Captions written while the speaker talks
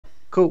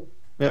Cool.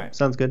 Yep, right.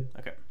 Sounds good.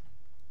 Okay.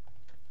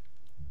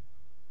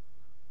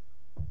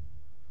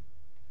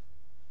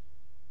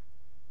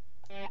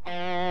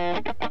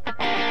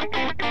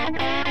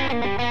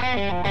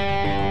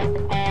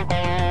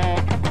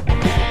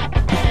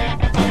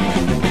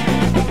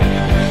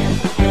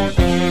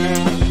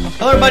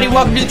 Hello everybody,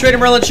 welcome to the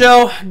TraderMerlin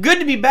Show. Good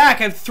to be back.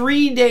 I have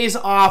 3 days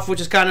off,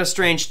 which is kind of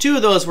strange. 2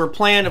 of those were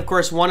planned. Of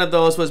course, one of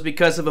those was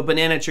because of a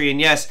banana tree.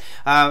 And yes,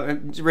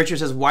 Richard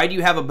says, why do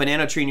you have a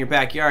banana tree in your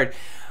backyard?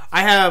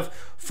 I have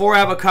 4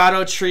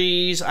 avocado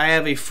trees, I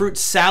have a fruit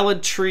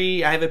salad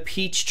tree, I have a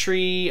peach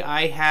tree,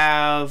 I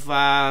have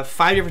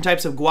 5 different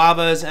types of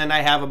guavas, and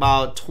I have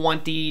about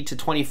 20 to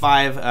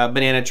 25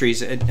 banana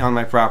trees on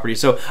my property.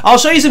 So I'll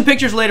show you some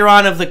pictures later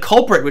on of the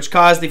culprit, which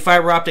caused the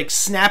fiber optic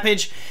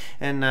snappage,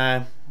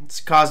 and it's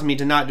caused me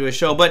to not do a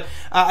show. But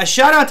a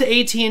shout out to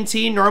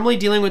AT&T. Normally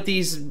dealing with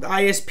these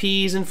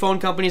ISPs and phone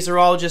companies, they're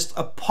all just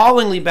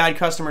appallingly bad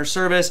customer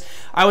service.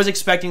 I was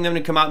expecting them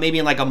to come out maybe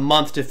in like a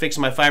month to fix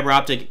my fiber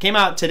optic. It came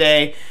out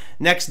today.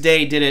 Next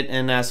day did it,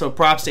 and so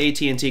props to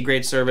AT&T,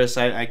 great service.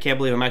 I can't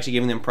believe I'm actually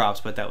giving them props,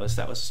 but that was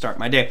the start of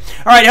my day.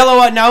 All right, hello,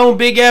 Naum,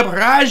 Big Eb,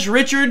 Raj,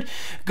 Richard,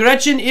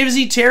 Gretchen,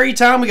 Ivzy, Terry,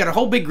 Tom. We got a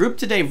whole big group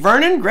today.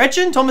 Vernon,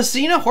 Gretchen,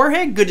 Thomasina,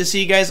 Jorge. Good to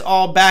see you guys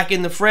all back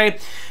in the fray.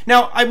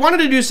 Now, I wanted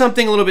to do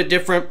something a little bit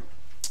different.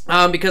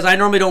 Because I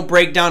normally don't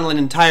break down an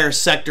entire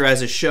sector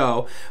as a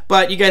show.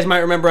 But you guys might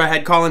remember I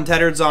had Colin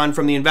Tedards on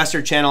from the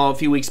Investor Channel a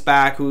few weeks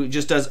back, who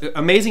just does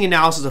amazing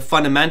analysis of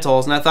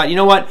fundamentals. And I thought, you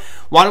know what?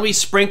 Why don't we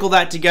sprinkle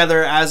that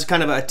together as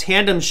kind of a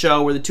tandem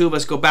show where the two of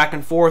us go back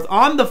and forth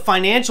on the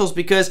financials?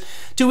 Because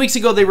 2 weeks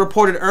ago they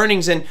reported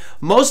earnings, and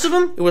most of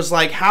them, it was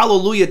like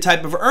hallelujah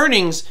type of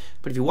earnings.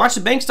 But if you watch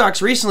the bank stocks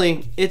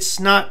recently, it's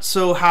not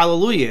so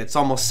hallelujah. It's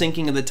almost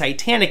sinking of the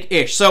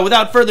Titanic-ish. So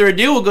without further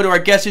ado, we'll go to our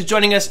guest who's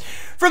joining us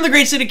from the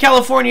great state of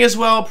California as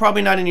well.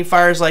 Probably not any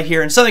fires like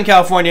here in Southern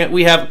California.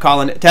 We have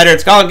Colin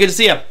Tedards. Colin, good to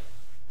see you.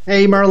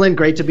 Hey, Merlin,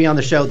 great to be on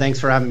the show. Thanks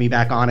for having me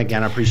back on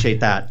again. I appreciate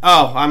that.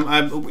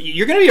 Oh,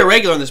 you're going to be a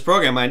regular on this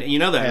program. You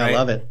know that, hey, right? I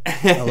love it.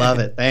 I love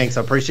it. Thanks.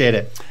 I appreciate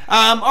it.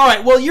 All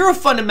right. Well, you're a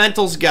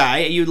fundamentals guy.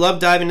 You love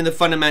diving into the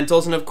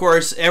fundamentals. And, of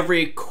course,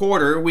 every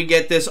quarter we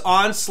get this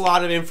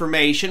onslaught of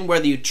information,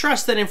 whether you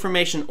trust that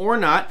information or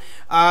not,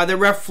 that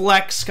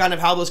reflects kind of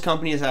how those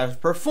companies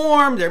have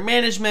performed, their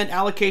management,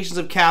 allocations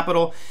of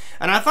capital.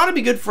 And I thought it'd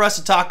be good for us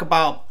to talk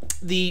about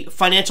the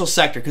financial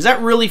sector, because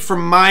that really,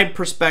 from my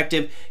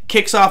perspective,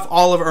 kicks off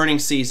all of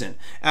earnings season.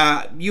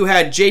 You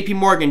had JP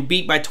Morgan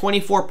beat by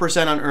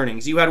 24% on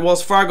earnings. You had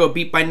Wells Fargo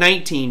beat by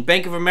 19%.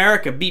 Bank of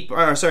America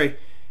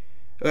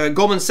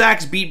Goldman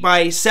Sachs beat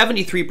by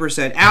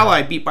 73%.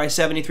 Ally beat by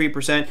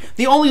 73%.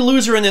 The only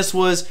loser in this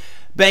was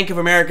Bank of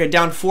America,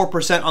 down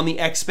 4% on the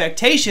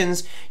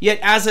expectations. Yet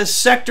as a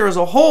sector as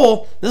a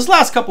whole, this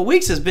last couple of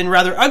weeks has been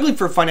rather ugly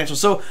for financials.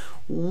 So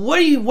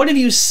what have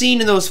you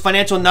seen in those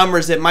financial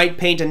numbers that might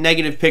paint a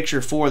negative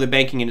picture for the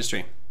banking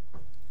industry?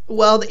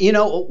 Well, you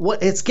know,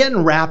 it's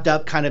getting wrapped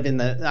up kind of in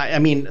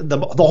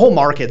the whole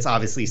market's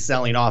obviously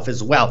selling off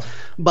as well.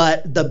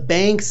 But the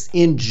banks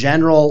in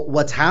general,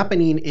 what's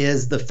happening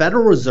is the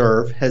Federal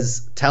Reserve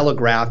has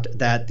telegraphed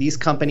that these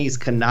companies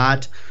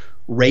cannot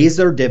raise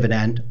their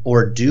dividend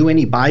or do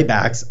any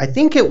buybacks. I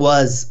think it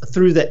was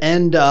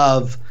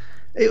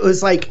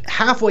like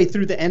halfway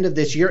through the end of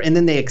this year, and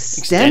then they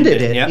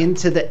extended it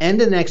into the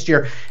end of next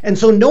year. And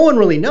so no one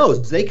really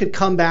knows. They could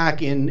come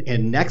back in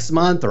next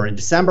month or in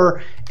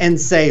December and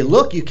say,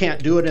 look, you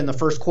can't do it in the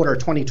first quarter of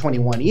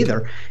 2021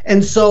 either.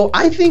 And so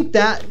I think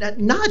that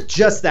not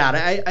just that,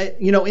 I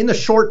in the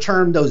short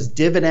term, those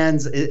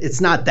dividends,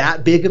 it's not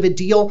that big of a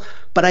deal.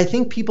 But I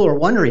think people are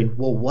wondering,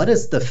 well, what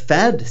is the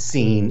Fed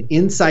seeing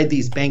inside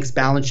these banks'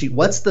 balance sheet?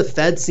 What's the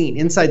Fed seeing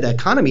inside the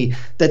economy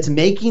that's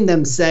making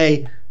them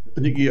say,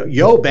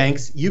 yo,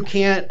 banks, you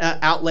can't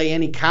outlay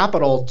any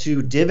capital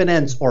to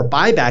dividends or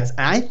buybacks?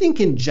 And I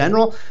think in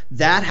general,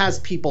 that has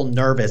people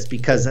nervous,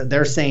 because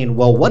they're saying,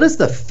 well, what does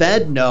the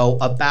Fed know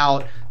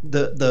about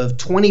the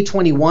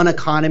 2021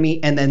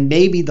 economy and then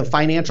maybe the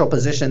financial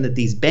position that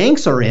these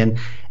banks are in?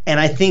 And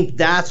I think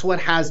that's what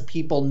has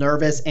people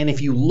nervous. And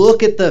if you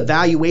look at the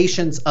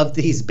valuations of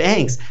these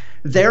banks,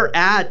 they're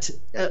at,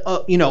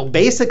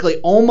 basically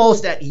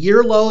almost at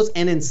year lows,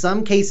 and in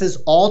some cases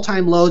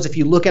all-time lows. If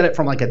you look at it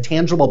from like a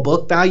tangible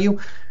book value,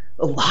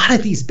 a lot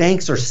of these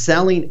banks are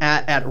selling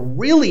at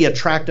really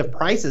attractive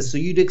prices. So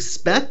you'd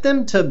expect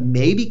them to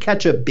maybe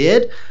catch a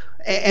bid.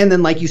 And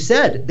then, like you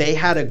said, they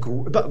had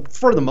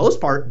for the most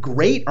part,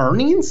 great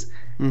earnings.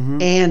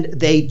 Mm-hmm. And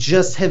they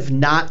just have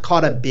not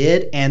caught a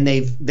bid, and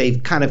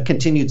they've kind of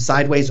continued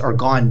sideways or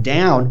gone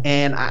down.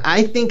 And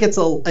I think it's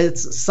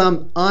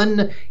some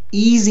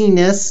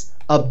uneasiness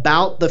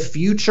about the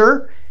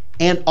future.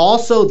 And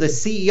also the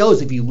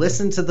CEOs, if you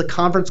listen to the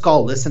conference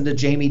call, listen to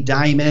Jamie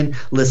Dimon,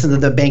 listen to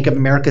the Bank of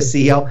America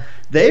CEO,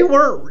 they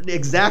weren't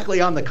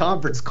exactly on the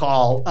conference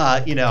call,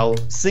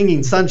 singing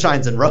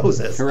sunshines and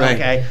roses. Right.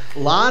 Okay, a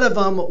lot of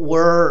them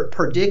were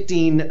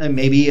predicting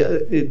maybe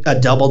a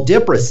double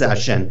dip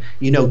recession.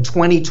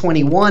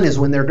 2021 is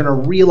when they're going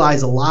to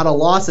realize a lot of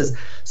losses.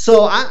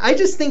 So I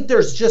just think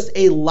there's just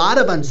a lot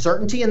of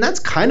uncertainty, and that's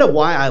kind of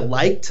why I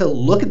like to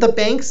look at the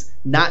banks.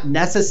 Not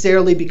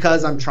necessarily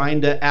because I'm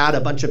trying to add a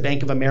bunch of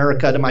Bank of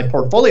America to my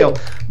portfolio,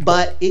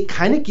 but it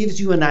kind of gives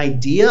you an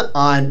idea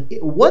on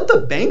what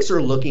the banks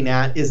are looking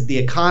at is the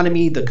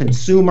economy, the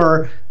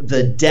consumer,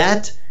 the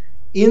debt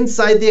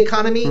inside the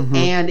economy.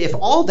 And if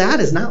all that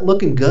is not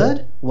looking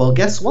good, well,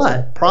 guess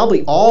what?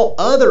 Probably all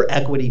other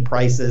equity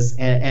prices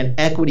and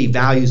equity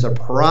values are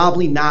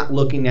probably not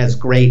looking as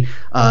great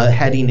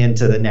heading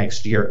into the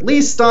next year, at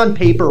least on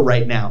paper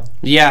right now.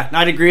 Yeah,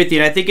 I'd agree with you.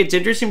 And I think it's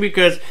interesting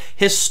because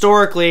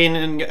historically,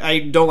 and I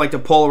don't like to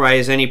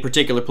polarize any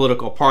particular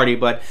political party,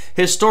 but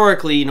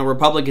historically,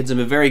 Republicans have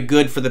been very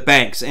good for the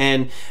banks.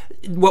 And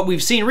what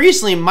we've seen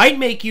recently might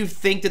make you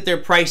think that they're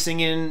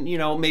pricing in,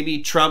 maybe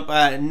Trump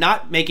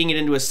not making it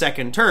into a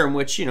second term,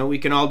 which, we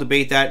can all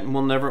debate that, and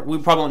we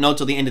probably won't know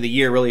till the end of the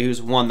year really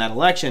who's won that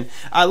election.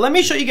 Let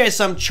me show you guys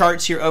some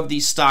charts here of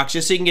these stocks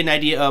just so you can get an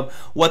idea of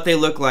what they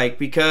look like,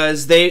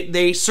 because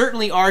they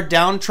certainly are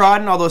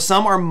downtrodden, although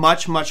some are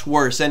much, much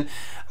worse. And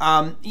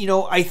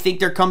I think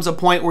there comes a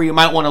point where you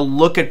might want to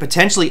look at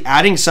potentially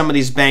adding some of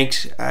these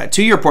banks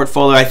to your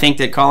portfolio. I think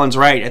that Colin's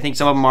right. I think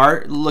some of them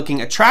are looking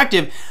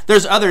attractive.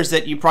 There's others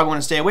that you probably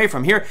want to stay away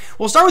from. Here,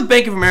 we'll start with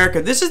Bank of America.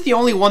 This is the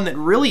only one that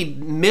really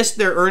missed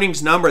their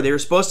earnings number. They were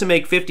supposed to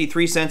make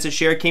 53 cents a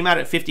share, came out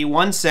at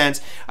 51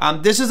 cents.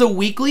 This is a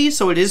weekly,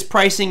 so it is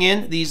pricing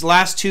in. These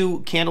last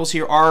two candles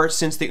here are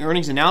since the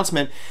earnings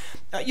announcement.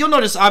 You'll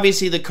notice,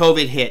 obviously, the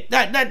COVID hit.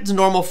 That's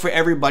normal for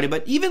everybody,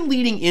 but even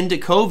leading into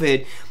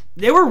COVID,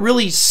 they were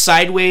really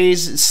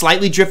sideways,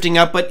 slightly drifting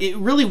up, but it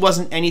really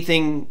wasn't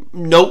anything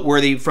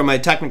noteworthy from a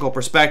technical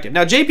perspective.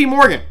 Now, JP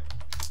Morgan,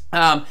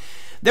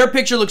 their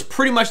picture looks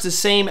pretty much the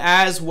same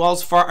as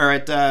Wells Fargo or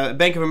at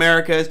Bank of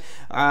America.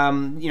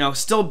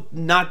 Still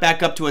not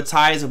back up to its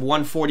highs of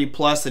 140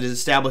 plus that is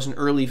established in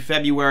early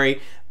February.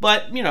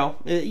 But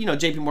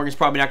JP Morgan's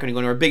probably not going to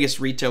go to our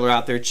biggest retailer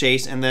out there,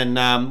 Chase, and then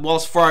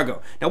Wells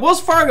Fargo. Now, Wells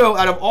Fargo,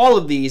 out of all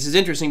of these, is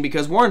interesting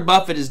because Warren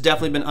Buffett has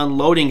definitely been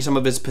unloading some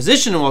of his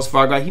position in Wells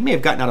Fargo. He may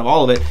have gotten out of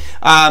all of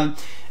it.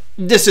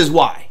 This is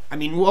why. I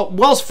mean,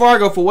 Wells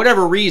Fargo, for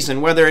whatever reason,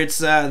 whether it's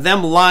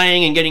them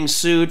lying and getting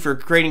sued for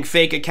creating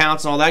fake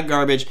accounts and all that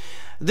garbage,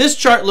 this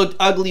chart looked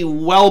ugly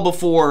well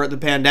before the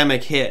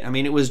pandemic hit. I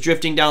mean, it was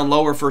drifting down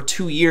lower for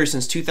 2 years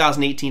since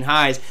 2018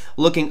 highs,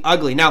 looking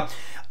ugly. Now,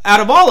 out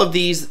of all of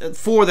these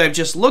four that I've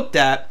just looked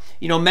at,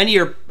 many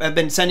have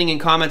been sending in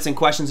comments and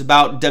questions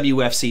about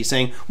WFC,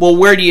 saying, well,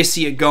 where do you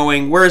see it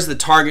going? Where's the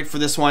target for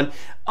this one?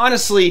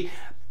 Honestly,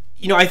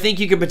 I think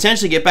you could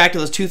potentially get back to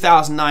those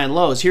 2009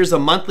 lows. Here's a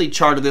monthly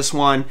chart of this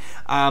one.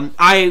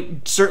 I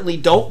certainly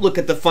don't look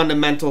at the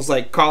fundamentals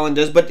like Colin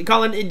does, but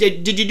Colin,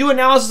 did you do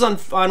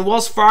analysis on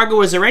Wells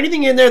Fargo? Is there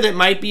anything in there that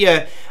might be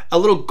a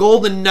little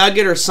golden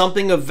nugget or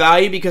something of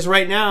value? Because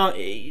right now,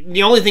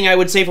 the only thing I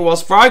would say for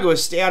Wells Fargo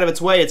is stay out of its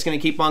way. It's going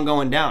to keep on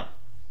going down.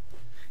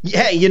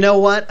 Yeah, you know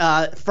what?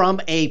 From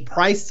a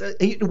price,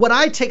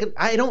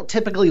 I don't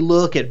typically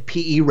look at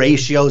PE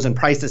ratios and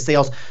price to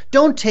sales.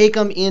 Don't take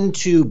them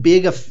into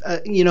big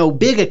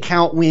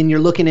account when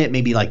you're looking at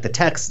maybe like the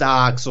tech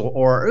stocks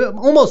or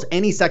almost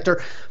any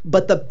sector.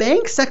 But the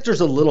bank sector is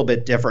a little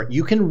bit different.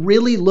 You can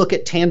really look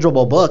at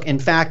tangible book. In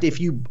fact, if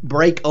you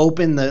break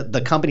open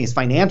the company's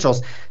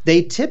financials,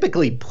 they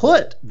typically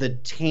put the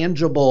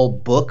tangible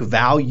book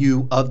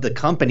value of the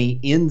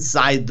company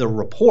inside the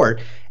report.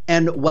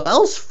 And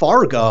Wells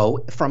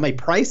Fargo, from a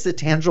price to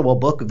tangible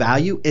book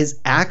value, is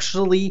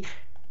actually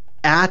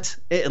at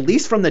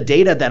least from the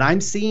data that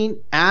I'm seeing,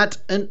 at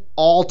an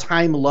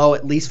all-time low,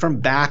 at least from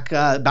back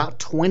about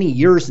 20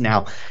 years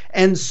now.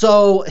 And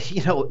so,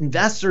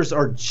 investors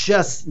are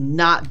just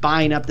not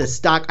buying up this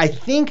stock. I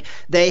think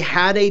they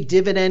had a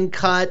dividend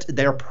cut.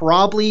 They're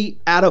probably,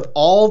 out of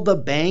all the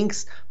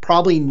banks,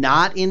 probably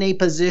not in a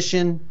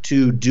position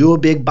to do a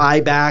big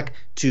buyback,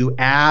 to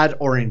add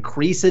or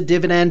increase a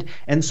dividend.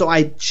 And so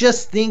I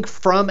just think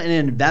from an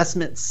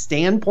investment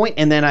standpoint,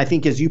 and then I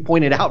think, as you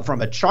pointed out,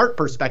 from a chart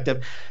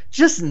perspective,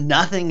 just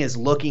nothing is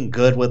looking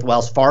good with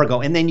Wells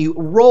Fargo. And then you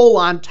roll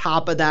on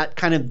top of that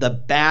kind of the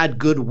bad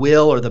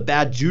goodwill or the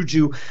bad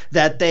juju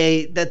that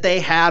they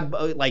had,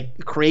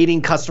 like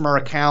creating customer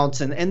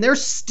accounts, and they're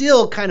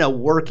still kind of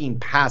working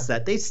past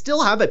that. They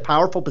still have a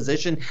powerful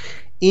position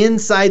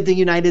inside the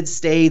United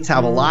States,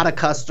 have a lot of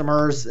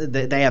customers,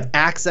 they have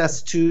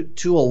access to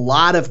a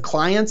lot of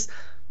clients,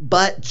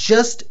 But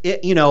just,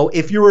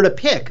 if you were to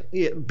pick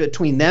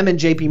between them and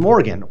JP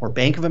Morgan or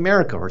Bank of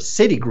America or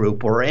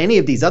Citigroup or any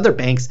of these other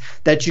banks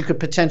that you could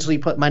potentially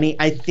put money,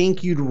 I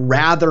think you'd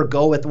rather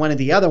go with one of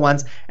the other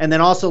ones. And then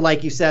also,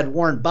 like you said,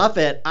 Warren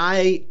Buffett,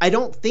 I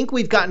don't think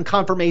we've gotten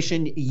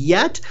confirmation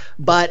yet,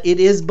 but it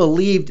is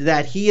believed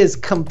that he is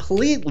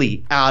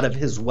completely out of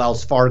his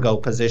Wells Fargo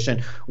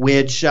position,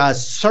 which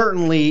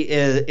certainly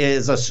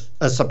is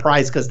a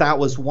surprise, because that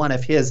was one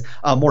of his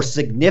more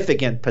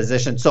significant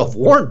positions. So if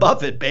Warren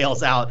Buffett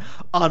bails out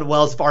on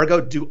Wells Fargo,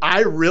 do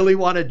I really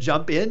want to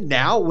jump in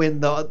now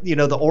when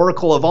the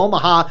Oracle of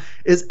Omaha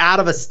is out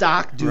of a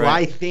stock? Do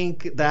I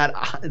think that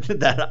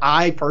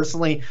I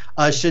personally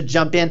should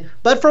jump in?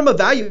 But from a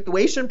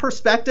valuation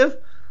perspective,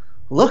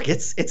 look,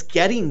 it's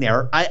getting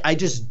there. I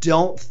just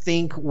don't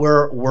think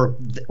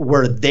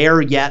we're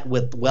there yet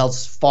with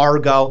Wells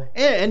Fargo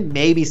and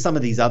maybe some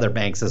of these other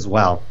banks as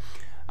well.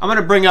 I'm going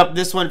to bring up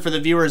this one for the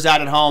viewers out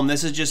at home.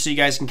 This is just so you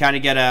guys can kind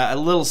of get a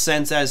little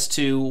sense as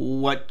to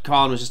what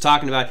Colin was just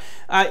talking about.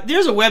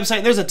 There's a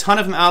website. There's a ton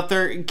of them out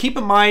there. Keep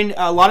in mind,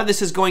 a lot of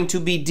this is going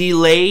to be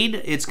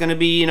delayed. It's going to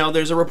be,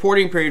 there's a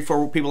reporting period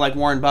for people like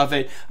Warren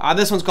Buffett.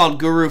 This one's called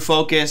Guru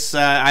Focus.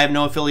 I have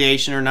no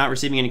affiliation or not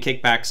receiving any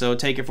kickback, so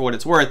take it for what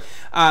it's worth.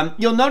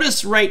 You'll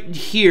notice right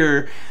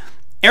here,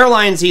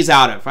 airlines he's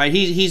out of, right?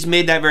 He's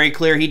made that very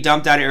clear. He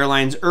dumped out of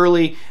airlines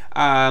early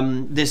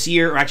this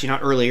year, or actually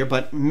not earlier,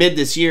 but mid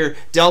this year.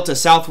 Delta,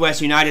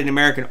 Southwest, United, and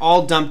American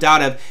all dumped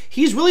out of.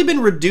 He's really been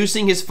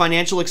reducing his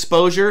financial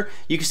exposure.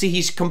 You can see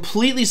he's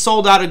completely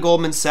sold out of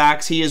Goldman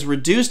Sachs. He has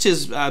reduced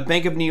his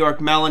Bank of New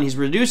York Mellon. He's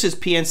reduced his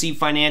PNC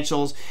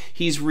Financials.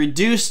 He's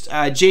reduced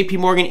JP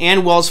Morgan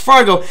and Wells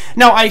Fargo.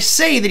 Now, I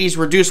say that he's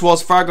reduced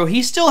Wells Fargo.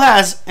 He still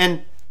has,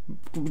 and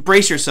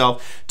brace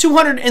yourself,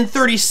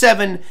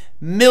 237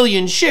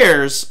 million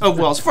shares of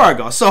Wells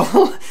Fargo.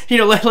 So,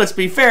 let's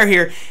be fair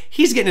here.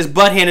 He's getting his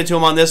butt handed to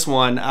him on this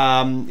one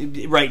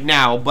right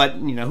now. But,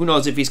 who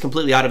knows if he's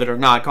completely out of it or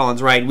not.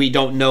 Colin's right. We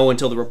don't know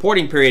until the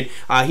reporting period.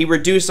 He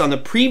reduced on the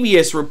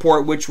previous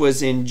report, which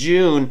was in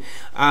June,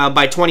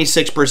 by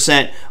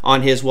 26%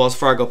 on his Wells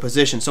Fargo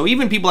position. So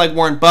even people like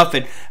Warren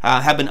Buffett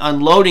have been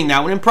unloading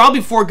that one, and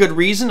probably for good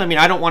reason. I mean,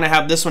 I don't want to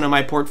have this one in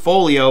my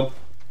portfolio,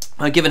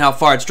 given how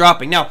far it's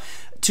dropping. Now,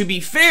 to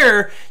be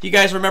fair, you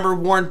guys remember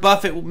Warren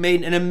Buffett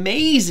made an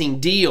amazing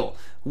deal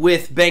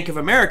with Bank of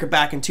America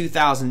back in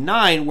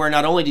 2009, where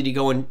not only did he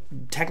go and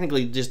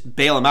technically just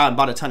bail him out and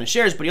bought a ton of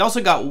shares, but he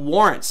also got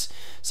warrants.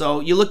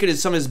 So you look at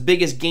some of his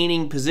biggest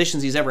gaining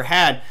positions he's ever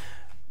had.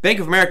 Bank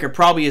of America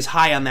probably is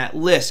high on that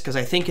list, because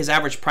I think his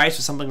average price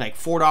was something like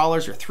 $4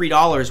 or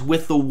 $3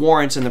 with the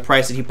warrants and the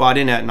price that he bought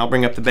in at. And I'll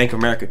bring up the Bank of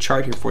America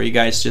chart here for you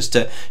guys just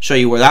to show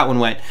you where that one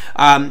went.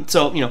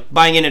 So,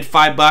 buying in at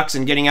 $5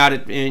 and getting out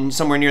in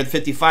somewhere near the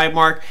 55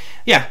 mark.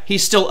 Yeah,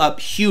 he's still up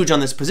huge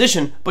on this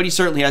position, but he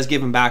certainly has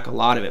given back a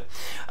lot of it.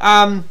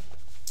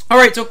 All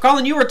right, so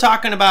Colin, you were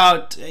talking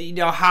about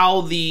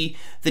how the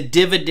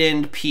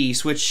dividend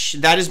piece, which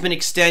that has been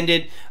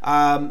extended.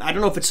 I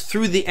don't know if it's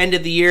through the end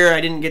of the year.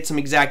 I didn't get some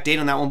exact date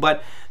on that one,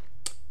 but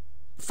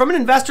from an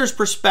investor's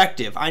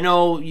perspective, I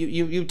know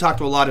you talk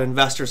to a lot of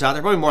investors out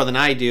there, probably more than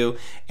I do,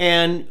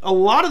 and a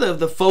lot of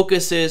the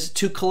focus is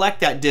to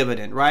collect that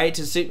dividend, right?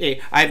 To say,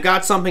 hey, I've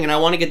got something and I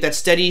want to get that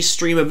steady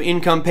stream of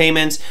income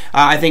payments.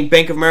 I think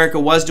Bank of America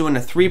was doing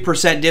a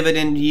 3%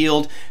 dividend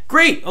yield.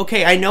 Great,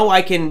 okay, I know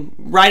I can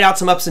ride out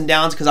some ups and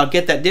downs because I'll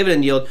get that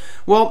dividend yield.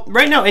 Well,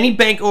 right now, any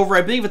bank over,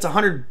 I believe it's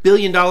 $100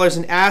 billion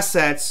in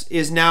assets,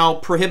 is now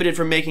prohibited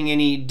from making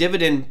any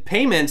dividend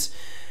payments.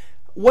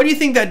 What do you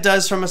think that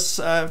does from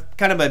a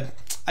kind of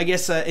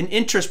an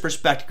interest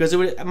perspective?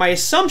 Because my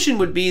assumption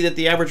would be that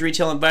the average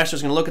retail investor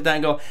is going to look at that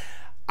and go,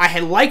 I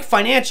like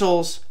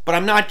financials, but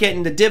I'm not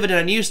getting the dividend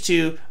I'm used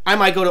to. I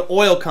might go to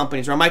oil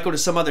companies, or I might go to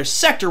some other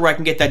sector where I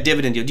can get that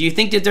dividend deal. Do you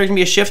think that there's going to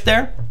be a shift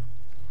there?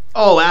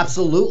 Oh,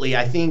 absolutely.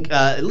 I think,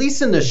 at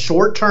least in the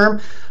short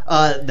term,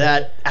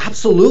 that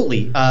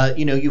absolutely,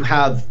 you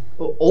have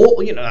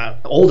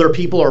older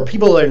people, or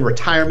people in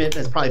retirement,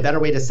 is probably a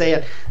better way to say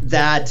it,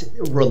 that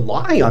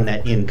rely on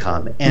that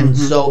income. And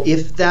so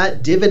if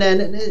that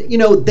dividend,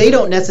 they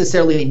don't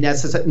necessarily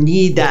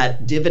need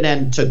that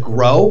dividend to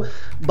grow,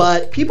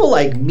 but people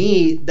like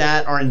me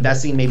that are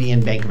investing maybe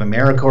in Bank of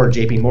America or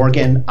JP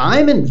Morgan,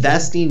 I'm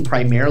investing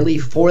primarily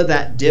for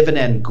that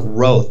dividend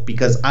growth,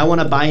 because I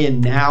want to buy in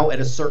now at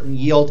a certain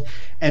yield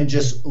and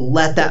just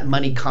let that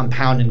money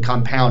compound and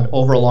compound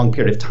over a long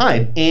period of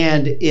time.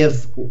 And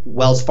if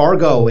Wells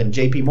Fargo and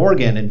JP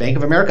Morgan and Bank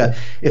of America,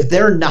 if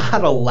they're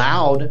not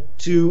allowed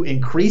to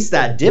increase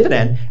that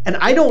dividend, and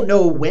I don't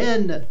know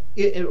when,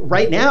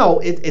 right now,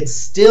 it's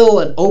still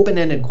an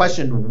open-ended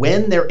question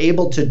when they're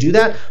able to do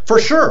that. For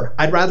sure,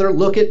 I'd rather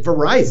look at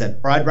Verizon,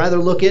 or I'd rather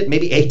look at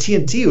maybe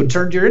AT&T, who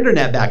turned your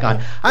internet back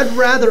on. I'd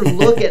rather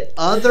look at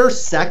other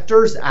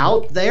sectors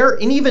out there,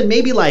 and even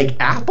maybe like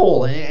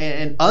Apple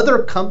and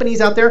other companies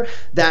out there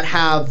that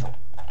have a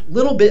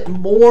little bit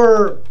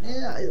more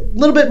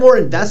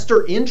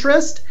investor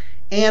interest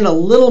and a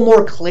little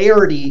more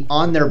clarity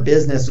on their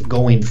business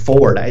going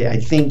forward. I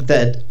think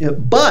that,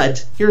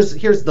 but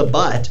here's the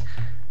but.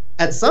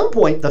 at some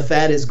point, the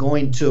Fed is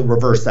going to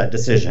reverse that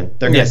decision.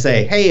 They're going to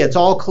say, hey, it's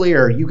all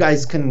clear. You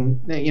guys can,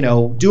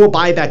 do a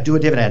buyback, do a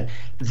dividend.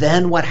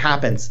 Then what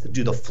happens?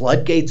 Do the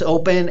floodgates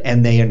open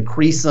and they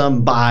increase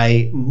them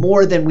by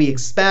more than we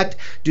expect?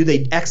 Do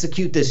they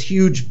execute this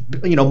huge,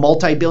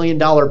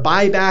 multi-billion-dollar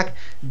buyback?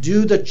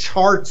 Do the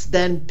charts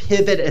then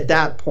pivot at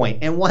that point?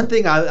 And one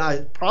thing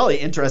I'm probably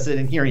interested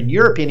in hearing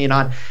your opinion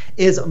on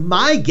is,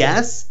 my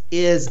guess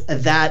is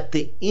that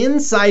the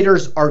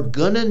insiders are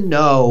going to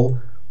know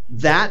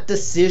that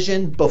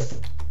decision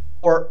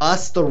before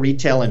us, the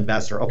retail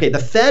investor. Okay, the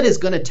Fed is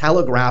going to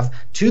telegraph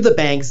to the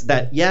banks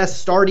that, yes,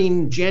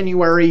 starting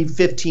January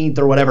 15th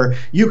or whatever,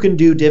 you can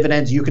do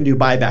dividends, you can do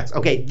buybacks.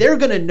 Okay, they're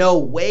going to know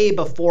way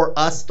before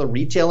us, the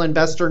retail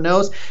investor,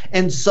 knows.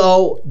 And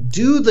so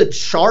do the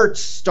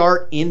charts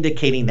start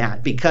indicating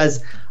that?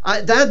 Because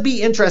that'd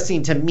be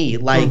interesting to me.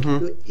 Like,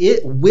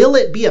 will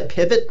it be a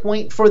pivot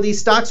point for these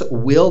stocks?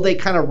 Will they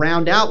kind of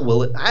round out?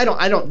 Will it? I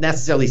don't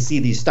necessarily see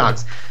these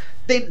stocks.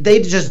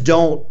 They just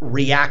don't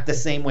react the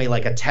same way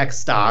like a tech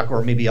stock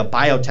or maybe a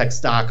biotech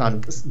stock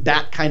on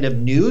that kind of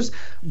news.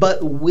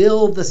 But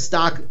will the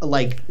stock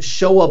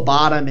show a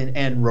bottom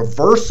and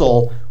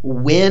reversal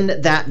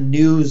when that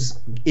news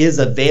is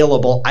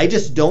available? I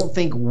just don't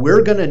think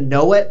we're going to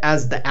know it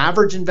as the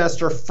average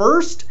investor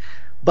first.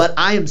 But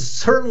I am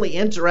certainly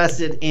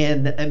interested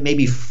in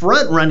maybe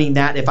front running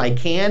that if I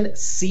can,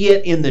 see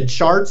it in the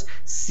charts,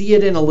 see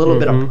it in a little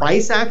bit of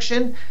price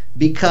action,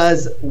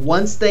 because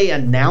once they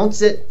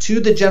announce it to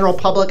the general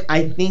public,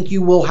 I think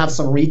you will have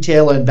some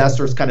retail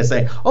investors kind of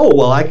say, oh,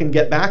 well, I can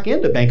get back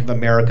into Bank of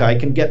America, I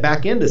can get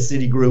back into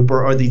Citigroup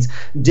or these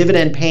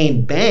dividend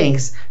paying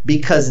banks,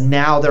 because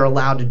now they're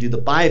allowed to do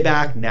the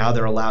buyback, now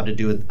they're allowed to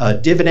do a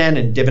dividend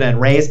and dividend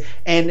raise.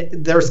 And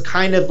there's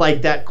kind of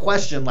like that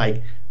question,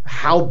 like,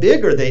 how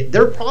big are they?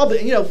 They're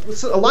probably, a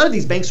lot of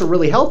these banks are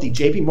really healthy.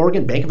 JP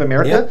Morgan, Bank of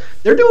America,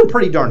 they're doing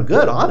pretty darn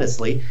good,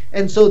 honestly.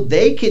 And so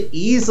they could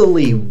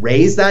easily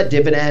raise that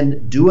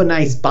dividend, do a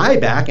nice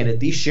buyback, and at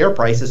these share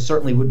prices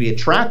certainly would be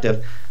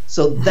attractive.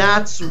 So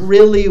that's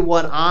really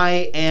what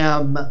I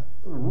am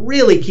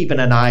really keeping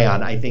an eye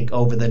on, I think,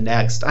 over the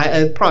next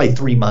probably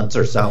 3 months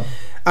or so.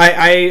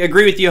 I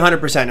agree with you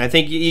 100%. I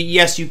think,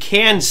 yes, you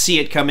can see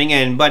it coming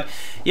in, but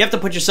you have to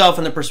put yourself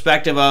in the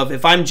perspective of,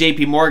 if I'm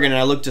JP Morgan and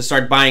I look to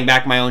start buying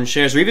back my own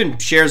shares or even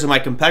shares of my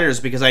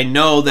competitors, because I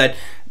know that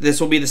this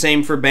will be the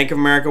same for Bank of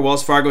America,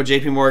 Wells Fargo,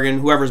 JP Morgan,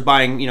 whoever's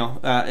buying,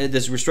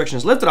 this restriction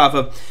is lifted off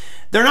of,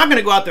 they're not going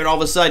to go out there and all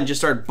of a sudden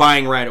just start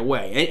buying right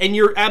away. And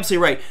you're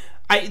absolutely right.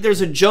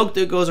 There's a joke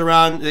that goes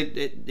around.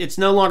 It's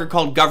no longer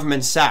called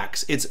Goldman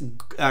Sachs. It's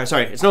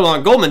no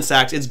longer Goldman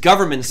Sachs. It's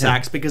Government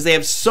Sachs, because they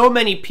have so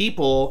many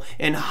people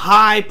in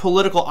high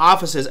political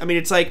offices. I mean,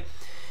 it's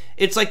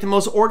like the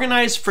most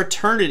organized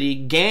fraternity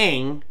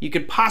gang you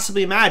could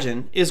possibly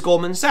imagine is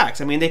Goldman Sachs.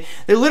 I mean, they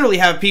literally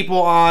have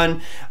people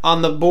on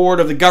the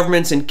board of the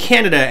governments in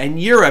Canada and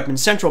Europe and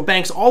central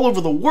banks all over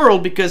the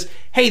world, because,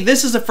 hey,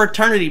 this is a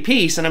fraternity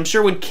piece. And I'm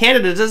sure when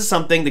Canada does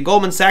something, the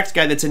Goldman Sachs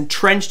guy that's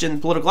entrenched in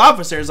political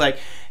office there is like,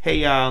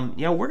 hey,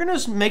 we're going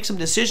to make some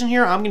decision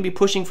here. I'm going to be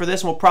pushing for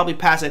this and we'll probably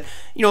pass it.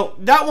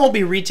 That won't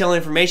be retail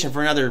information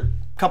for another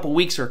couple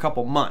weeks or a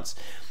couple months.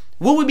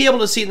 Will we be able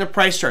to see it in the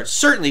price chart?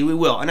 Certainly we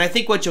will. And I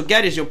think what you'll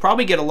get is you'll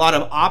probably get a lot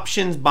of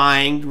options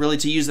buying, really,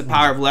 to use the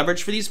power of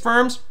leverage for these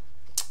firms.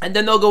 And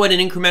then they'll go in and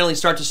incrementally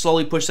start to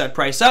slowly push that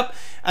price up.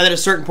 And at a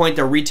certain point,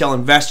 the retail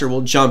investor will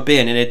jump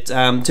in. And it,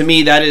 to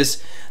me, that's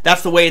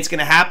the way it's going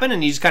to happen.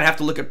 And you just kind of have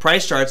to look at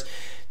price charts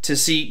to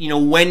see,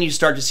 when you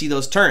start to see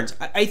those turns.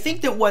 I think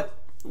that what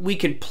we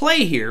could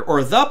play here,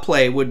 or the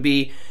play, would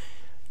be,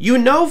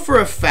 for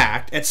a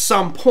fact at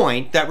some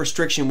point that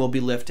restriction will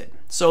be lifted.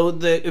 So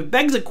it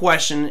begs the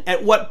question,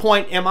 at what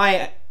point am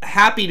I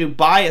happy to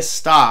buy a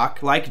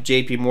stock like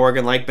JP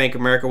Morgan, like Bank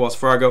of America, Wells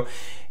Fargo,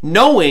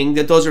 knowing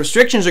that those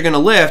restrictions are going to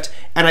lift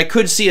and I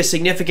could see a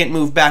significant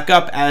move back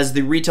up as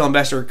the retail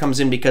investor comes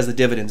in because of the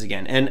dividends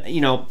again. And,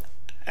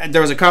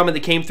 there was a comment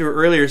that came through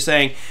earlier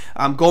saying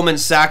Goldman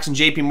Sachs and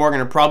JP Morgan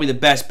are probably the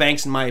best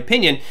banks in my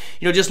opinion.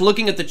 Just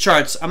looking at the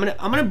charts, I'm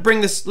gonna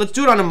bring this. Let's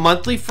do it on a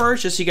monthly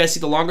first, just so you guys see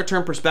the longer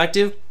term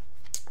perspective.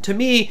 To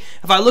me,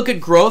 if I look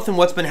at growth and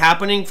what's been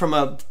happening from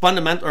a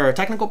fundamental or a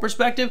technical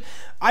perspective,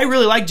 I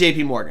really like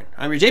JP Morgan.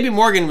 I mean, JP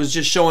Morgan was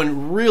just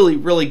showing really,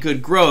 really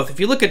good growth. If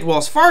you look at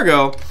Wells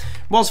Fargo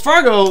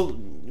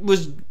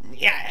was,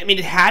 it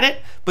had it,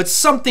 but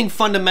something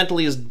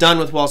fundamentally is done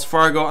with Wells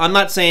Fargo. I'm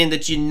not saying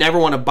that you never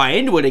want to buy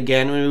into it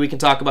again. I mean, we can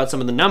talk about some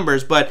of the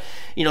numbers, but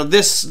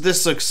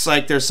this looks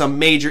like there's some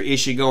major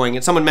issue going.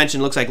 And someone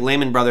mentioned it looks like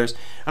Lehman Brothers.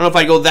 I don't know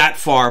if I go that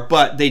far,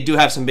 but they do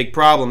have some big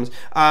problems.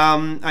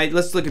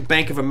 Let's look at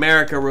Bank of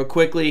America real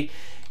quickly.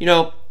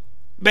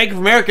 Bank of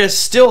America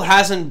still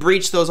hasn't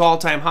breached those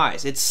all-time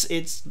highs.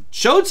 It's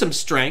showed some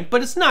strength,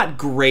 but it's not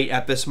great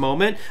at this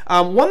moment.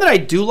 One that I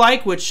do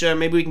like, which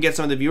maybe we can get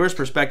some of the viewers'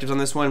 perspectives on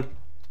this one.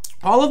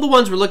 All of the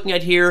ones we're looking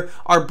at here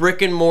are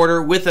brick and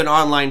mortar with an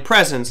online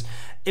presence.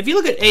 If you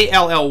look at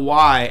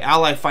ALLY,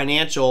 Ally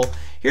Financial,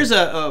 here's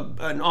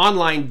an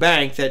online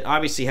bank that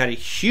obviously had a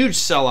huge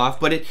sell-off,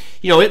 but it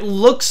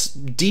looks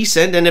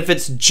decent. And if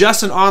it's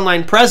just an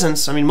online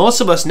presence, I mean,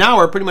 most of us now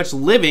are pretty much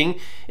living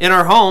in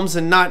our homes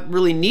and not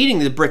really needing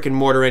the brick and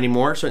mortar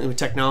anymore, certainly with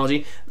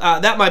technology.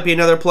 That might be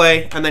another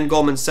play. And then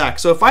Goldman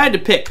Sachs. So if I had to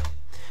pick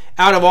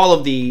out of all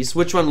of these,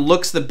 which one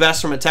looks the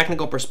best from a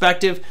technical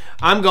perspective,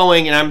 I'm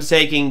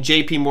taking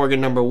JP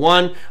Morgan number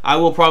 1. I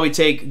will probably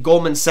take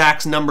Goldman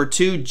Sachs number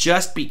 2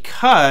 just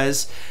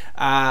because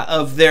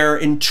of their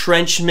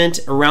entrenchment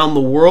around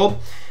the world.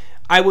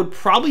 I would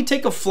probably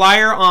take a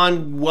flyer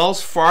on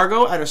Wells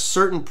Fargo at a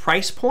certain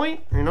price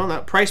point.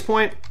 That price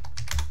point.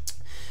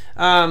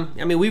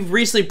 I mean, we've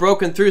recently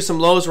broken through some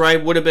lows where I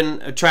would have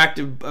been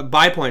attractive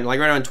buy point, like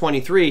right around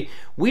 23.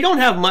 We don't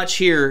have much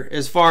here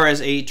as far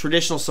as a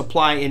traditional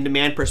supply and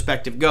demand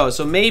perspective goes.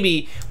 So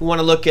maybe we want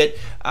to look at,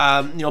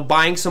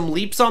 buying some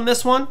leaps on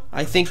this one.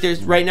 I think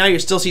right now you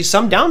still see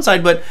some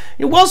downside, but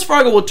Wells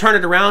Fargo will turn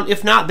it around.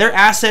 If not, their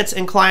assets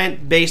and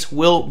client base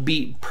will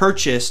be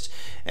purchased,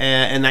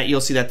 and that you'll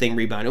see that thing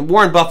rebound. And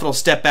Warren Buffett will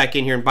step back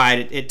in here and buy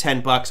it at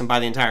 $10 and buy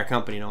the entire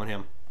company, knowing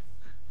him.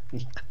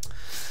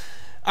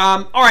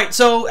 All right,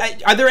 so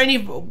are there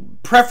any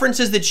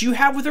preferences that you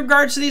have with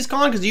regards to these,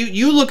 Colin? Because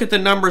you look at the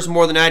numbers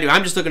more than I do.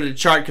 I'm just looking at the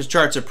chart because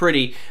charts are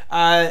pretty.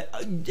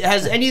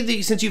 Has any of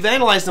the, since you've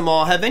analyzed them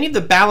all, have any of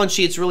the balance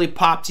sheets really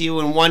popped to you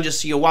and one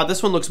just, wow,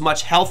 this one looks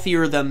much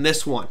healthier than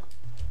this one?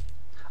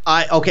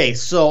 Okay,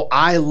 so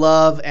I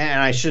love,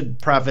 and I should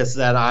preface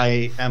that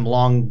I am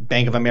long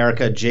Bank of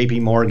America,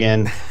 JP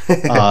Morgan,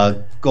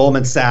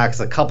 Goldman Sachs,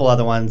 a couple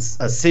other ones,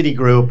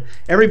 Citigroup,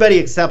 everybody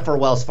except for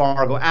Wells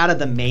Fargo out of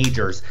the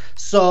majors.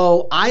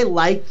 So I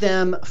like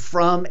them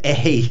from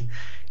a,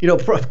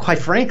 quite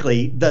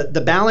frankly,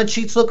 the balance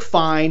sheets look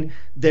fine.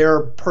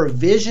 They're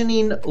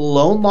provisioning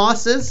loan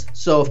losses.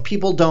 So if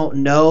people don't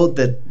know,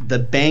 that the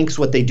banks,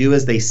 what they do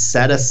is they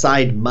set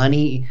aside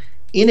money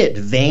in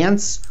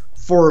advance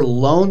for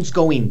loans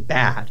going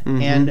bad.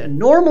 Mm-hmm. And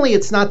normally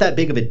it's not that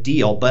big of a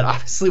deal, but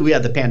obviously we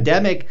had the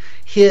pandemic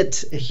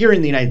hit here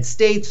in the United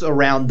States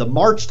around the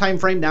March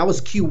timeframe. That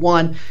was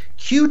Q1.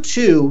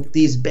 Q2,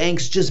 these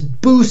banks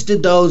just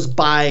boosted those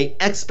by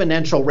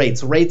exponential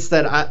rates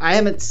that I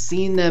haven't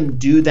seen them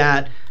do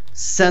that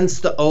since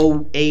the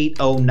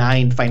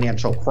 08-09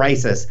 financial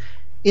crisis.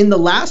 In the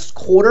last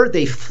quarter,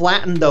 they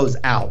flattened those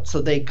out.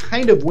 So they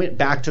kind of went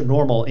back to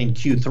normal in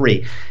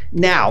Q3.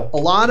 Now, a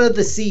lot of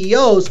the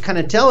CEOs kind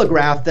of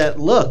telegraphed that,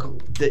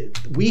 look,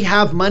 we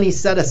have money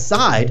set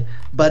aside,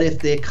 but if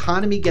the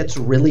economy gets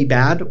really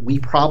bad, we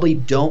probably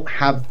don't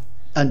have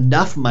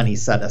enough money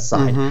set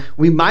aside. Mm-hmm.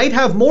 We might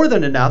have more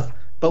than enough,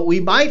 but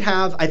we might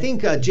have, I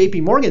think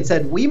JP Morgan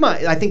said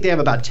I think they have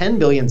about 10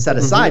 billion set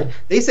aside. Mm-hmm.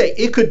 They say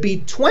it could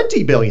be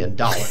 $20 billion.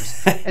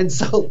 And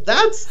so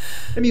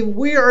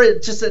we're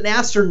at just an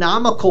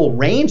astronomical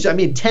range. I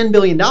mean, $10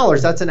 billion,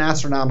 that's an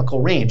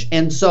astronomical range.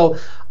 And so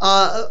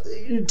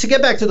to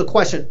get back to the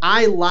question,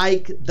 I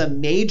like the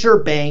major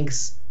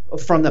banks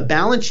from the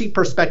balance sheet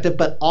perspective,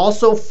 but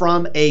also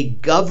from a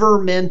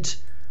government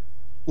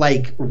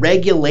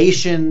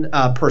regulation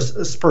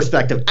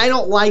perspective. I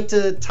don't like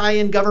to tie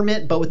in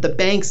government, but with the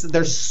banks,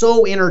 they're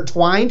so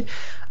intertwined.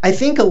 I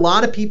think a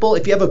lot of people,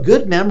 if you have a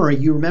good memory,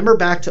 you remember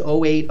back to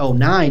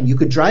 08-09, you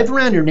could drive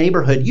around your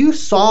neighborhood, you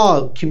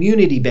saw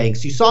community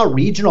banks, you saw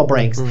regional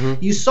banks,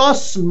 mm-hmm. you saw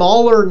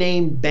smaller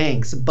name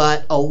banks,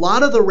 but a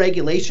lot of the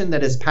regulation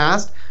that has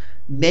passed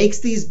makes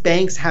these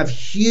banks have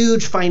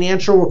huge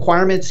financial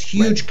requirements,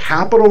 huge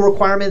capital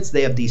requirements.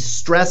 They have these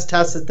stress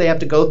tests that they have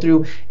to go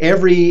through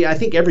every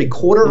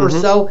quarter mm-hmm. or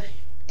so.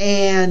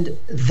 And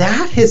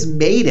that has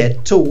made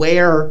it to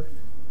where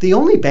the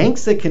only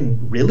banks that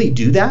can really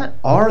do that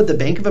are the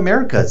Bank of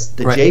Americas,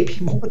 the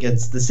JP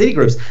Morgans, the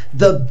Citigroups,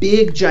 the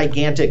big,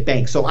 gigantic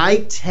banks. So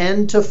I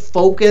tend to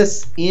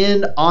focus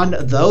in on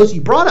those.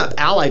 You brought up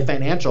Ally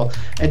Financial,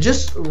 and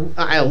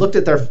I looked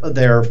at their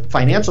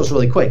financials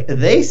really quick.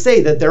 They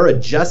say that their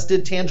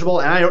adjusted tangible,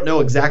 and I don't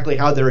know exactly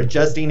how they're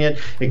adjusting it.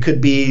 It could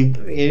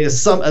be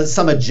some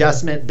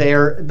adjustment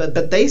there,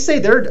 but they say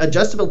their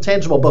adjustable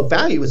tangible book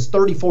value is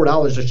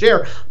 $34 a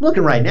share. I'm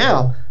looking right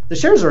now. The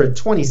shares are at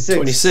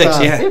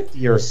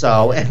 26.50 or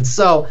so, and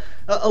so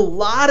a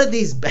lot of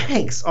these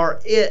banks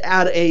are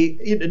at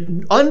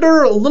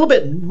under a little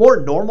bit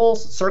more normal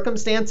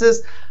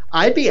circumstances.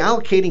 I'd be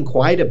allocating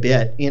quite a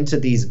bit into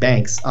these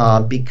banks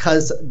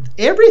because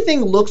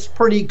everything looks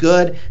pretty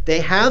good. They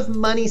have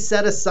money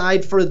set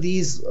aside for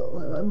these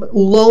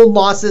loan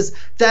losses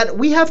that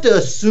we have to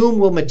assume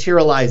will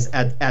materialize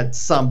at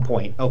some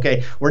point.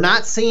 Okay, we're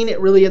not seeing it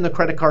really in the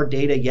credit card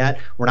data yet.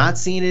 We're not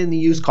seeing it in the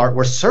used car.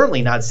 We're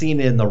certainly not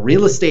seeing it in the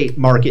real estate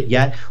market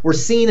yet. We're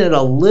seeing it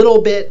a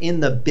little bit in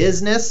the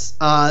business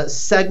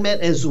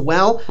segment as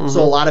well. Mm-hmm.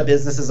 So a lot of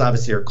businesses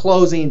obviously are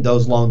closing.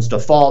 Those loans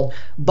default.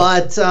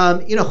 But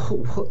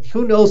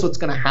who knows what's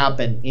going to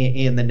happen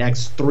in the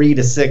next 3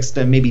 to 6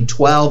 to maybe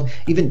 12,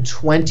 even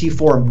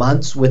 24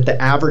 months with the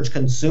average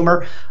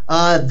consumer.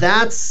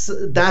 That's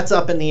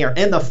up in the air.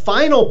 And the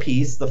final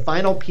piece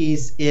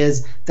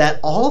is that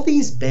all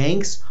these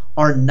banks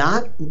are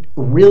not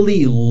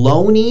really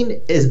loaning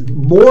is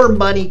more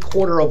money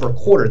quarter over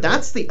quarter.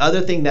 That's the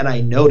other thing that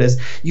I noticed.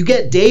 You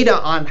get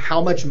data on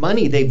how much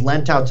money they've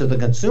lent out to the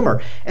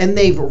consumer, and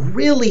they've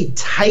really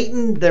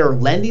tightened their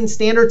lending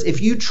standards.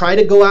 If you try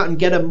to go out and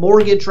get a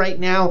mortgage right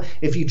now,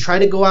 if you try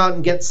to go out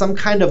and get some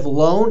kind of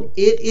loan,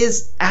 it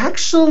is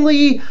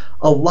actually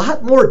a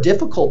lot more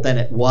difficult than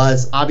it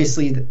was,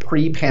 obviously,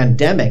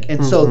 pre-pandemic.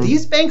 And so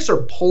these banks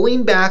are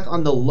pulling back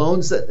on the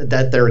loans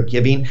that they're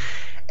giving.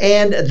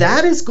 And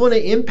that is going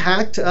to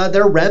impact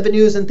their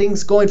revenues and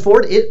things going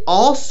forward. It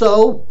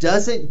also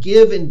doesn't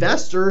give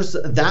investors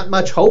that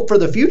much hope for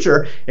the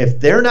future.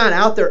 If they're not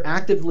out there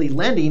actively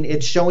lending,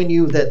 it's showing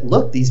you that,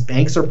 look, these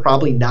banks are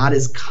probably not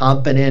as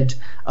confident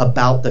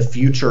about the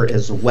future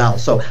as well.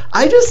 So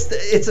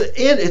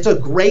it's a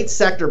great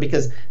sector,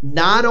 because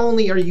not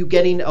only are you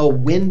getting a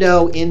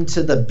window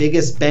into the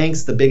biggest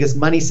banks, the biggest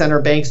money center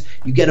banks,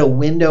 you get a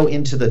window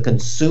into the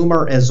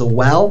consumer as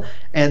well.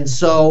 And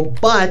so,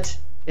 but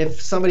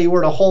if somebody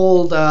were to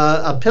hold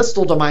a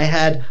pistol to my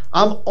head,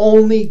 I'm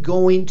only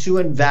going to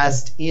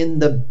invest in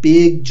the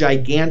big,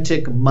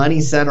 gigantic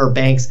money center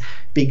banks,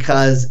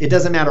 because it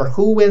doesn't matter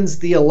who wins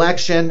the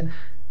election.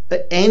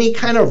 Any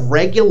kind of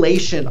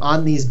regulation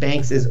on these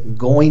banks is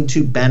going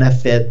to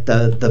benefit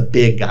the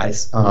big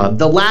guys.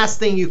 The last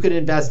thing you could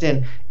invest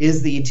in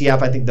is the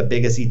ETF. I think the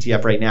biggest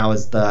ETF right now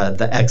is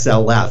the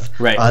XLF.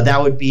 Right.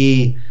 That would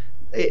be,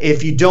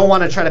 if you don't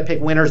want to try to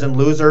pick winners and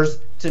losers,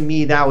 to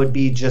me, that would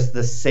be just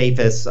the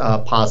safest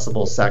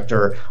possible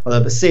sector, or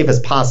the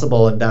safest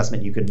possible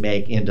investment you could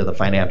make into the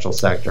financial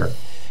sector.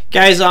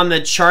 Guys, on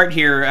the chart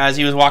here, as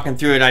he was walking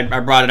through it, I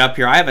brought it up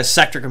here. I have a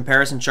sector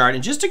comparison chart.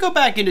 And just to go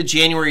back into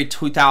January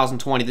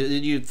 2020,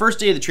 the first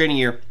day of the trading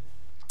year,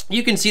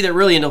 you can see that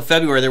really until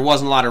February, there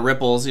wasn't a lot of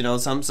ripples. You know,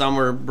 some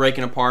were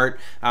breaking apart,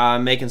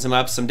 making some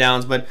ups, some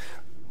downs. But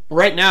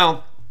right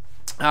now,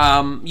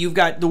 you've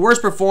got the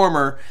worst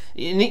performer,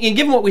 and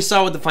given what we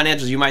saw with the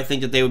financials, you might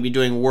think that they would be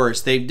doing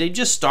worse. They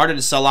just started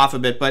to sell off a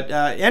bit, but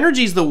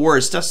energy's the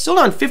worst. Still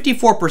down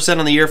 54%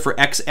 on the year for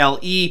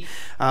XLE,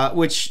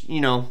 which,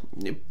 you know,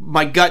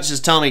 my gut's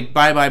just telling me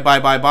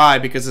buy,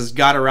 because it's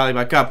got to rally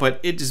back up, but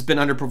it has been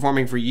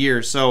underperforming for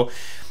years. So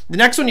the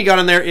next one you got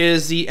on there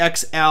is the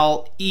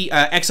XLF,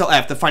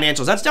 the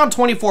financials. That's down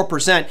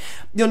 24%.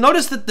 You'll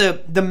notice that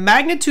the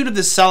magnitude of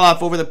the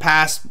sell-off over the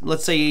past,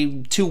 let's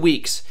say, 2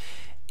 weeks,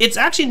 it's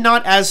actually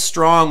not as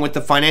strong with the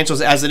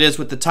financials as it is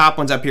with the top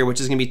ones up here, which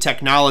is going to be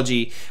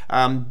technology.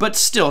 But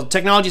still,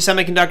 technology,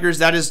 semiconductors,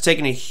 that has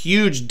taken a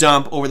huge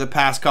dump over the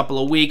past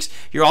couple of weeks.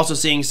 You're also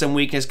seeing some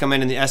weakness come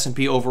in the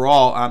S&P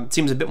overall. It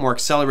seems a bit more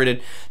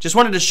accelerated. Just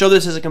wanted to show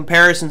this as a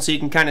comparison so you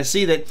can kind of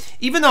see that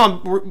even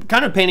though I'm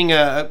kind of painting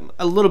a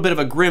little bit of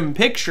a grim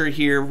picture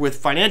here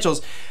with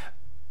financials,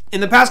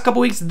 in the past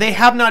couple weeks, they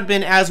have not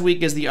been as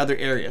weak as the other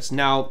areas.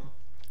 Now,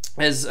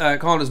 as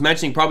Colin was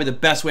mentioning, probably the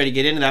best way to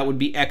get into that would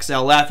be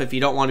XLF if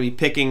you don't want to be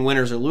picking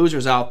winners or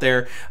losers out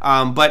there.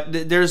 But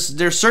there's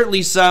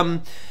certainly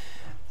some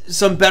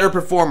better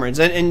performance.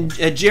 And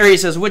Jerry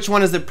says, which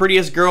one is the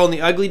prettiest girl in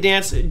the ugly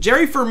dance?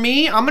 Jerry, for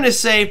me, I'm going to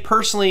say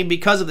personally,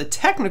 because of the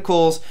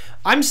technicals,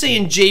 I'm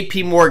saying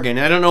JP Morgan.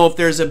 I don't know if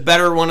there's a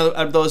better one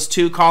of those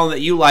two, Colin,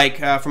 that you like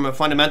from a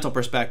fundamental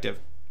perspective.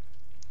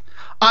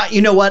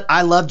 You know what?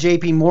 I love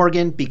JP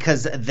Morgan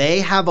because they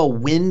have a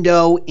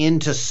window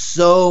into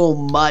so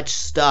much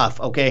stuff,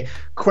 okay?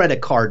 Credit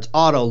cards,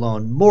 auto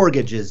loan,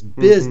 mortgages,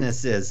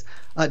 businesses,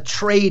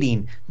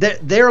 trading.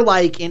 They're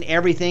like in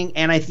everything.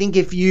 And I think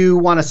if you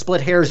want to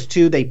split hairs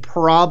too, they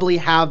probably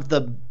have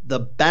the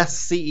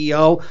best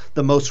CEO,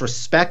 the most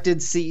respected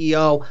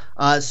CEO.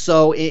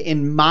 So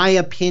in my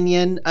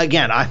opinion,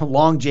 again, I'm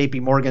long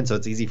JP Morgan, so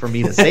it's easy for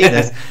me to say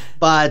this,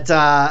 but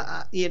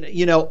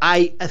you know,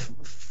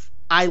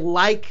 I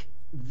like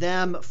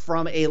them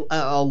from a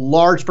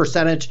large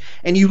percentage.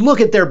 And you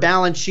look at their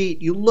balance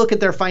sheet, you look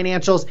at their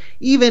financials,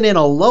 even in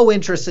a low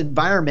interest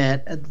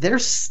environment, they're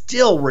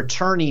still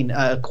returning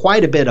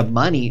quite a bit of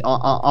money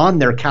on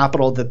their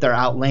capital that they're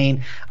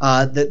outlaying.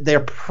 They're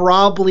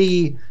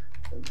probably,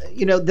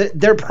 you know,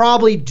 they're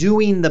probably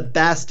doing the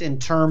best in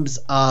terms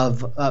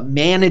of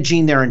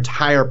managing their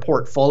entire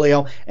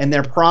portfolio. And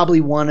they're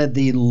probably one of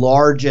the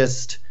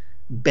largest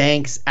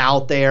banks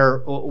out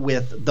there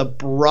with the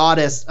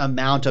broadest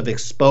amount of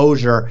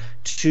exposure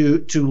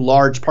to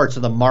large parts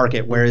of the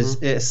market, whereas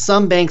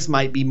some banks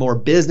might be more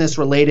business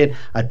related.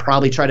 I'd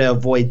probably try to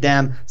avoid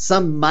them.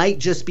 Some might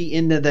just be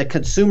into the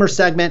consumer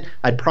segment.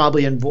 I'd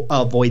probably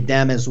avoid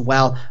them as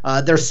well.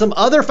 There's some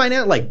other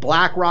finance like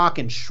BlackRock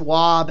and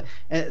Schwab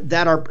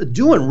that are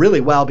doing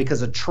really well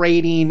because of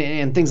trading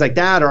and things like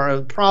that,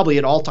 are probably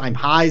at all-time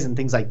highs and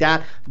things like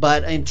that.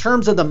 But in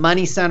terms of the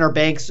money center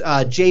banks,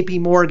 JP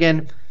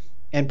Morgan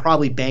and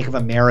probably Bank of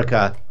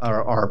America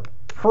are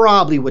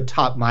probably would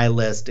top my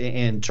list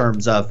in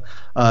terms of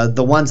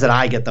the ones that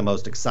I get the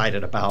most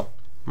excited about.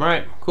 All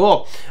right,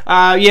 cool.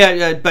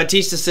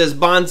 Batista says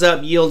bonds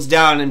up, yields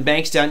down, and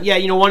banks down. Yeah,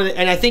 you know,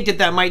 and I think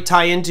that might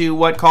tie into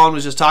what Colin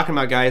was just talking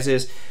about, guys,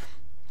 is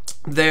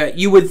that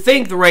you would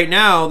think that right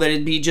now that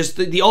it'd be just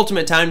the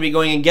ultimate time to be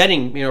going and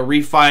getting,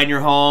 refi in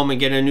your home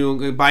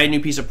and buy a new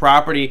piece of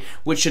property,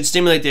 which should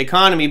stimulate the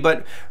economy.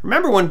 But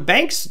remember, when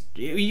banks,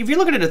 if you're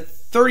looking at a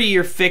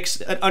 30-year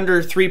fix at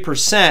under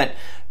 3%,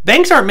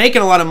 banks aren't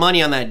making a lot of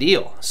money on that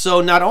deal.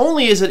 So not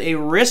only is it a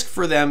risk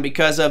for them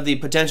because of the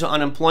potential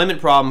unemployment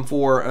problem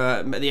for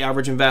the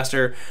average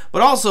investor,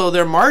 but also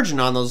their margin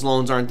on those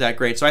loans aren't that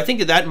great. So I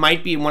think that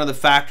might be one of the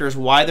factors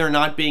why they're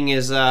not being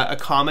as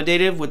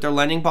accommodative with their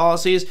lending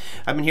policies.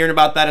 I've been hearing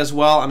about that as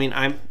well. I mean,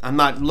 I'm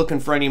not looking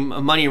for any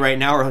money right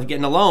now or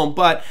getting a loan,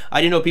 but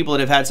I do know people that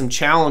have had some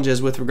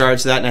challenges with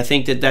regards to that, and I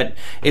think that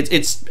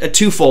it's a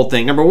twofold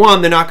thing. Number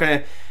one, they're not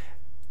going to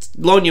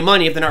loan you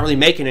money if they're not really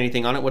making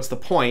anything on it. What's the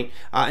point?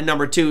 And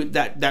number two,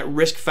 that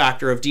risk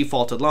factor of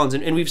defaulted loans.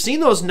 And we've seen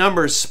those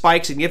numbers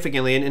spike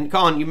significantly. And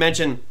Colin, you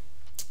mentioned,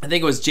 I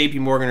think it was JP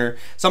Morgan or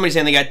somebody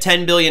saying they got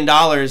 $10 billion,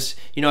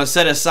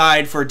 set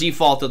aside for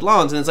defaulted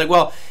loans. And it's like,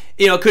 well,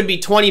 it could be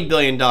 $20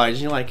 billion. And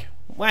you're like,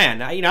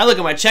 man, I look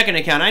at my checking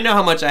account. I know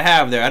how much I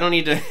have there. I don't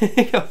need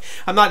to.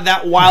 I'm not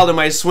that wild in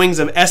my swings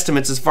of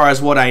estimates as far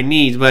as what I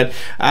need. But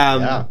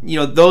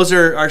those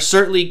are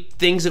certainly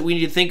things that we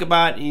need to think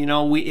about.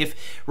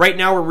 If right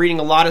now we're reading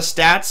a lot of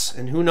stats,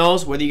 and who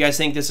knows whether you guys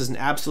think this is an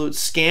absolute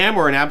scam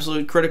or an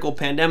absolute critical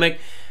pandemic.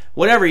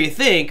 Whatever you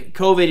think,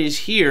 COVID is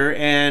here,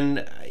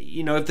 and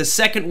if the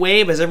second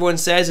wave, as everyone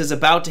says, is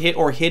about to hit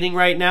or hitting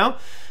right now,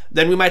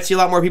 then we might see a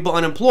lot more people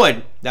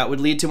unemployed. That would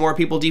lead to more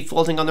people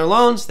defaulting on their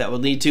loans. That would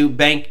lead to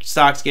bank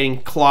stocks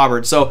getting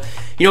clobbered. So,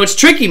 it's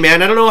tricky,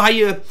 man. I don't know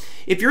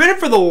if you're in it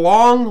for the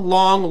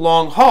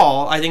long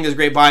haul, I think there's a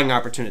great buying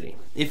opportunity.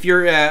 If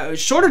you're a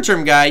shorter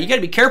term guy, you got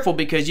to be careful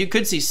because you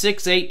could see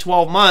 6, 8,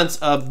 12 months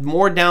of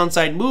more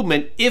downside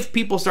movement if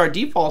people start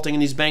defaulting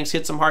and these banks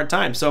hit some hard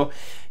times. So,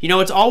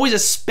 it's always a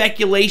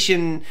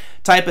speculation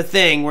type of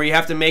thing where you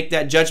have to make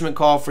that judgment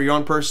call for your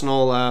own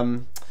personal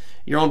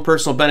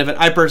benefit.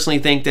 I personally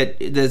think that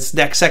this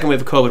next second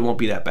wave of COVID won't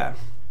be that bad.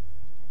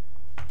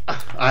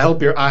 I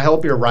hope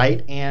you're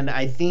right, and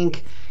I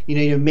think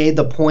you made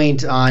the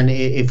point on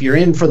if you're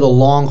in for the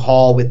long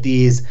haul with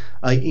these,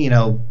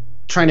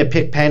 trying to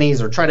pick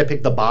pennies or try to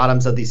pick the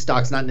bottoms of these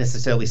stocks, not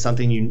necessarily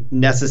something you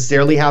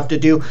necessarily have to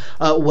do.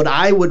 What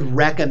I would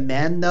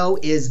recommend, though,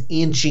 is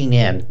inching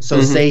in. So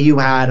say you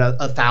had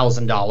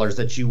 $1,000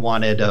 that you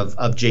wanted of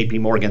JP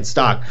Morgan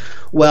stock.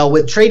 Well,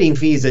 with trading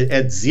fees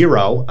at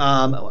zero,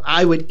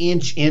 I would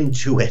inch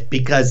into it,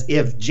 because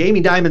if Jamie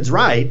Dimon's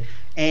right,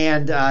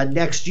 and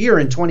next year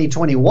in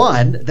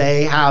 2021,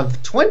 they have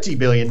 $20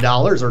 billion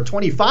or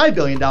 $25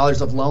 billion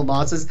of loan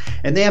losses,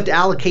 and they have to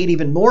allocate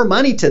even more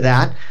money to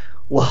that,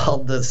 well,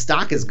 the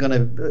stock is going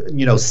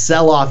to,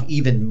 sell off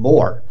even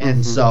more.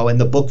 And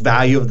and the book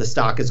value of the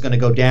stock is going to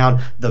go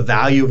down. The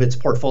value of its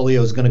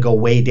portfolio is going to go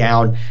way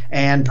down.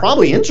 And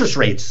probably interest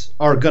rates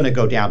are going to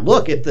go down.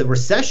 Look, if the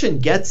recession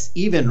gets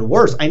even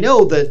worse, I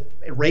know that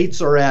rates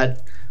are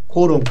at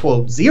quote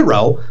unquote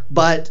zero,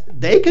 but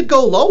they could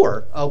go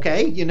lower.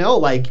 Okay.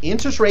 Like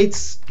interest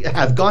rates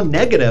have gone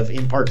negative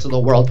in parts of the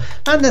world.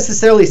 Not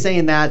necessarily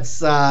saying that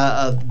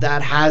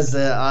has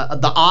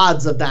the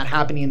odds of that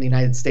happening in the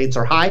United States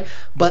are high,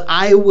 but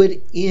I would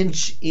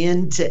inch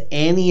into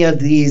any of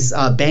these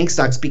bank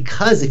stocks,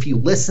 because if you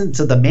listen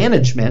to the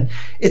management,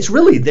 it's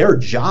really their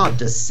job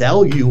to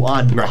sell you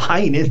on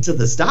buying into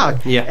the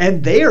stock. Yeah.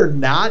 And they are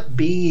not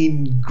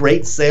being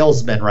great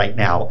salesmen right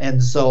now.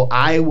 And so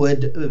I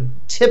would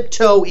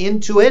tiptoe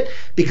into it,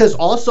 because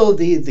also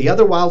the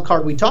other wild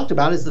card we talked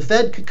about is the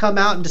Fed could come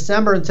out in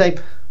December and say,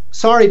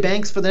 sorry,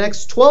 banks, for the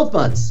next 12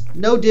 months,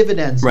 no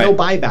dividends, no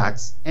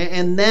buybacks.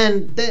 And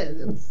then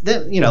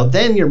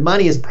your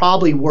money is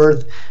probably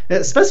worth,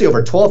 especially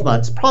over 12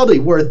 months, probably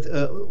worth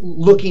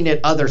looking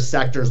at other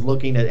sectors,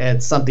 looking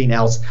at something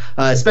else,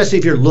 especially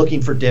if you're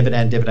looking for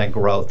dividend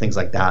growth, things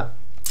like that.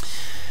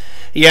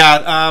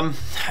 Yeah,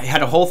 I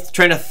had a whole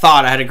train of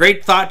thought. I had a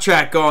great thought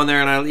track going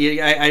there, and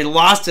I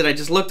lost it. I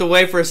just looked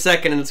away for a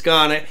second, and it's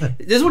gone.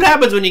 This is what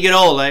happens when you get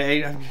old.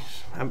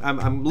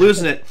 I'm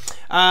losing it.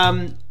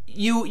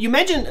 You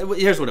mentioned,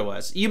 here's what it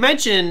was. You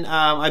mentioned,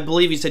 I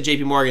believe you said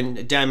JP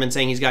Morgan, Diamond,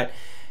 saying he's got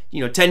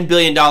 $10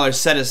 billion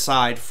set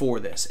aside for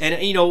this. And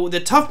the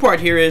tough part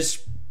here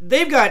is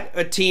they've got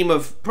a team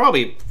of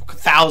probably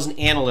 1,000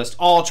 analysts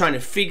all trying to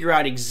figure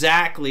out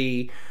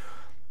exactly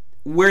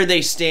where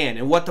they stand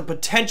and what the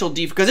potential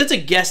because it's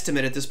a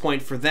guesstimate at this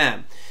point for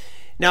them.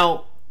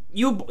 Now,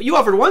 you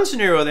offered one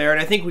scenario there, and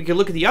I think we could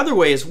look at the other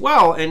way as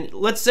well. And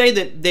let's say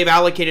that they've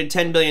allocated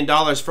 $10 billion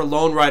for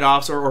loan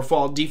write-offs or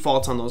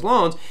defaults on those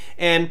loans.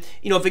 And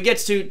if it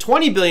gets to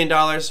 $20 billion,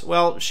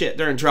 well, shit,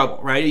 they're in trouble,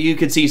 right? You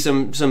could see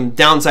some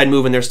downside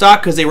move in their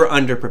stock because they were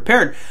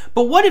underprepared.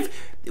 But what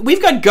if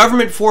we've got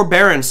government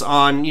forbearance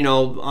on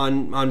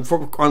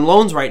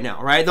loans right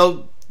now, right?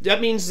 That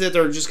means that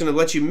they're just going to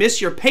let you miss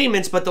your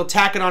payments, but they'll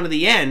tack it on to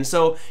the end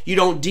so you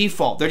don't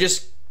default. They're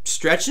just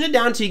stretching it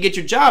down until you get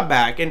your job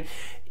back. And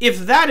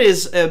if that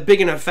is a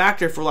big enough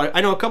factor for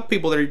I know a couple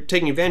people that are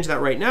taking advantage of that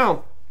right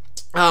now,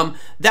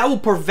 that will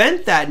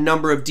prevent that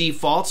number of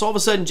defaults. All of a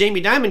sudden,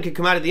 Jamie Dimon could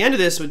come out at the end of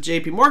this with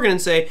JP Morgan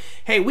and say,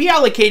 hey, we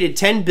allocated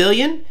 $10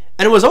 billion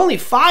and it was only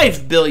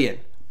 $5 billion.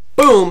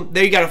 Boom,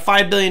 there you got a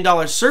 $5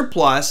 billion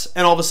surplus,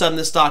 and all of a sudden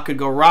the stock could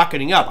go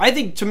rocketing up. I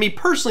think, to me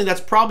personally,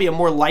 that's probably a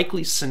more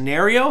likely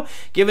scenario,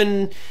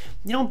 given,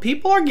 you know,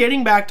 people are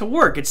getting back to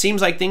work. It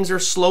seems like things are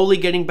slowly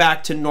getting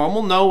back to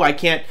normal. No, I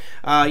can't,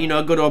 you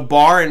know, go to a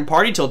bar and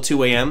party till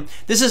 2 a.m.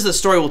 This is the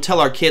story we'll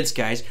tell our kids,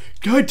 guys.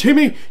 God,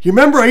 Timmy, you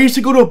remember I used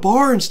to go to a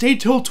bar and stay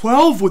till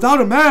 12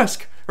 without a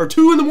mask, or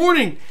 2 in the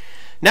morning.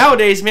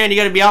 Nowadays, man, you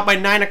got to be out by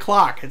 9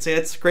 o'clock.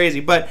 It's crazy.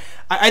 But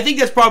I think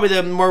that's probably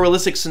the more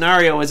realistic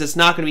scenario, is it's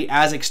not going to be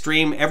as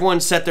extreme. Everyone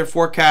set their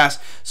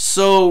forecast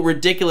so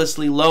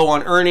ridiculously low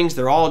on earnings.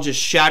 They're all just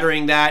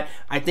shattering that.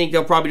 I think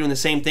they'll probably be doing the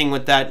same thing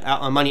with that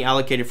money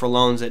allocated for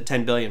loans at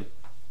 $10 billion.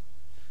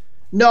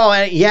 No,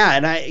 yeah,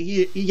 and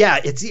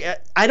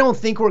I don't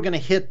think we're going to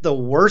hit the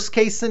worst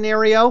case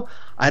scenario.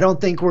 I don't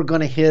think we're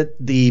going to hit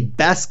the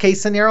best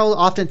case scenario.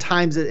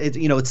 Oftentimes,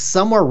 it's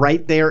somewhere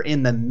right there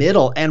in the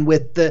middle. And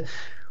with the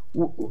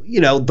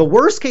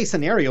worst case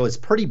scenario is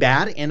pretty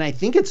bad, and I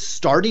think it's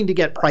starting to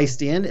get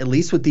priced in, at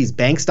least with these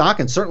bank stock,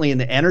 and certainly in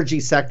the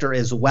energy sector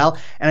as well.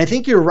 And I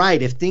think you're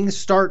right. If things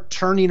start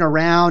turning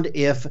around,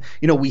 if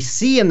we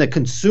see in the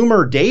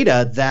consumer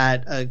data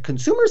that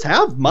consumers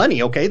have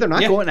money, okay, they're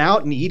not going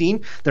out and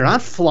eating, they're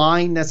not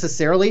flying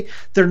necessarily,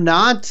 they're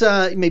not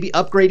maybe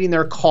upgrading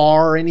their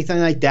car or anything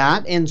like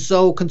that, and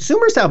so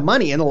consumers have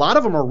money, and a lot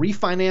of them are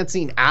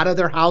refinancing out of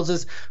their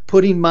houses,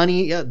 putting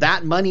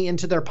that money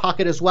into their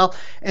pocket as well.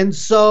 And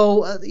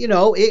so,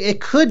 it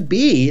could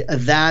be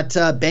that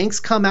banks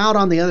come out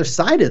on the other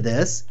side of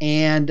this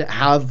and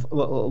have,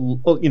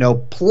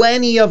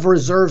 plenty of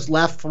reserves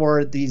left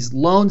for these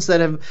loans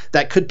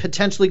that could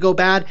potentially go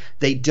bad.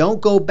 They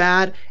don't go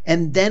bad.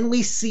 And then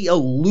we see a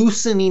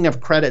loosening of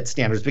credit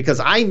standards, because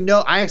I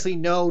actually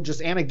know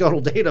just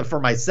anecdotal data for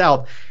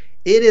myself.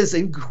 It is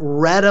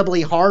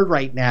incredibly hard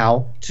right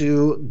now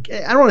to,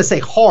 I don't want to say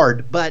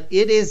hard, but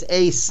it is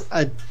a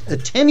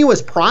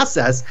tenuous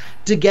process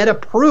to get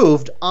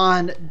approved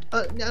on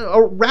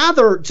a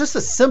rather just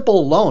a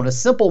simple loan, a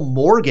simple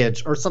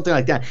mortgage or something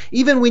like that.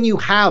 Even when you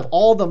have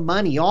all the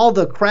money, all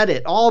the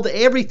credit,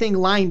 everything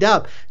lined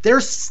up,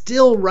 they're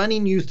still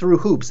running you through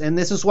hoops. And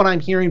this is what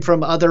I'm hearing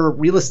from other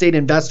real estate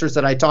investors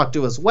that I talk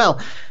to as well.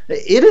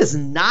 It is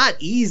not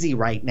easy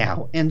right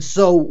now. And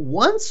so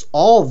once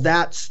all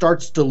that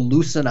starts to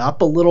loosen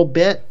up a little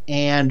bit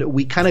and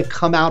we kind of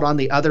come out on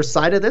the other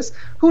side of this,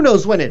 who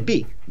knows when it'd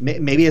be.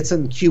 Maybe it's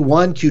in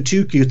Q1,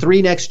 Q2,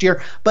 Q3 next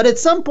year, but at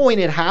some point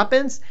it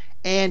happens.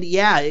 And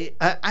yeah,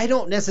 I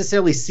don't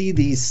necessarily see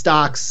these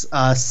stocks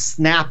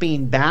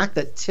snapping back.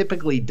 That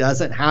typically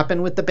doesn't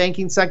happen with the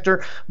banking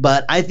sector.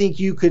 But I think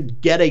you could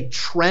get a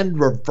trend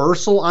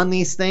reversal on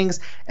these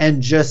things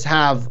and just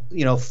have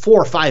 4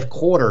 or 5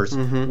 quarters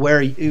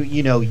where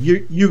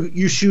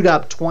you shoot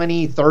up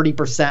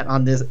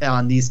 20-30%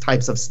 on these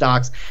types of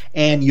stocks,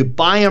 and you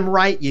buy them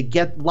right. You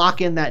lock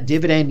in that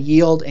dividend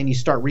yield, and you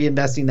start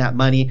reinvesting that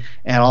money,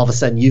 and all of a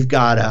sudden you've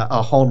got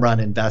a home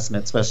run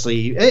investment,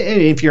 especially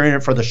if you're in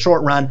it for the short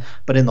run,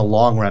 but in the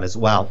long run as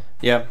well.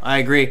 Yeah, I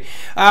agree.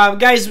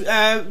 Guys,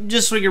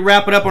 just so we can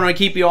wrap it up, I want to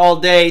keep you all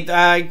day.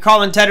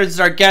 Colin Tedards is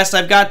our guest.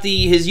 I've got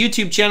his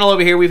YouTube channel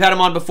over here. We've had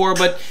him on before,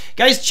 but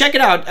guys, check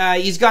it out.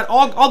 He's got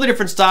all the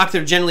different stocks.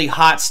 They're generally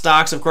hot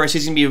stocks. Of course,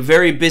 he's going to be a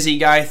very busy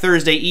guy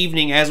Thursday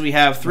evening, as we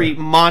have 3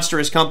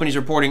 monstrous companies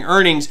reporting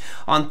earnings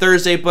on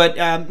Thursday. But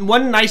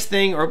one nice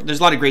thing, or there's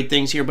a lot of great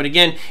things here, but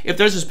again, if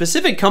there's a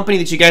specific company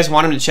that you guys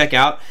want him to check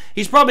out,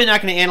 he's probably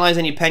not going to analyze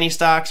any penny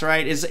stocks,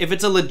 right? If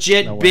it's a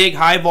legit, big,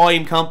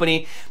 high-volume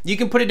company, you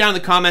can put it down in the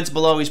comments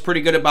below. He's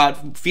pretty good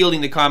about fielding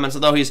the comments,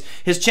 although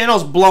his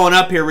channel's blowing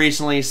up here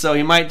recently, so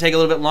he might take a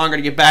little bit longer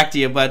to get back to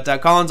you. But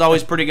Colin's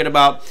always pretty good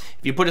about, if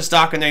you put a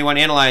stock in there you want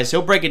to analyze,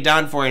 he'll break it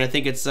down for you, and I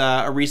think it's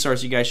a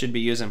resource you guys should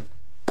be using.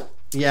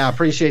 Yeah,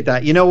 appreciate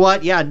that. You know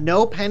what? Yeah,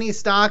 no penny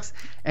stocks,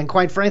 and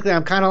quite frankly,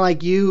 I'm kind of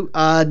like you,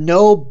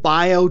 no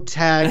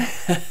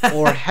biotech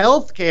or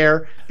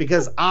healthcare,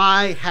 because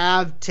I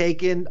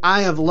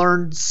have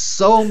learned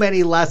so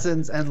many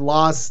lessons and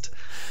lost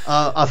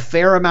a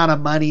fair amount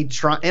of money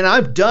and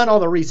I've done all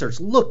the research,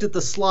 looked at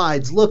the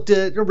slides,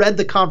 read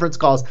the conference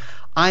calls.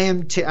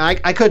 I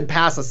couldn't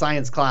pass a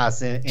science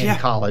class in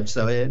college,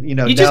 so you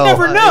just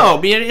never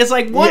know. It's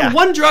like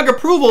one drug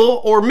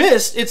approval or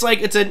missed. It's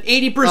like it's an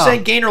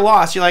 80% gain or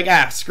loss. You're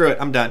like, screw it,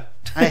 I'm done.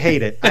 I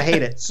hate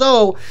it.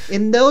 So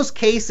in those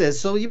cases,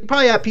 so you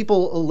probably have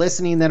people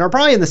listening that are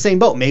probably in the same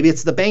boat. Maybe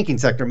it's the banking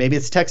sector, maybe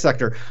it's tech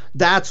sector.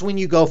 That's when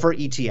you go for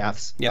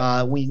ETFs.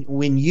 Yep.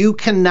 When you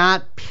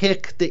cannot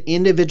pick the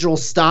individual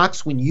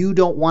stocks, when you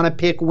don't want to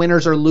pick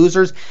winners or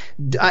losers,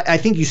 I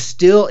think you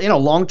still, in a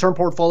long-term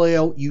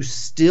portfolio, you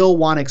still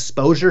want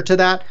exposure to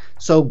that.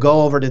 So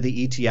go over to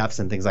the ETFs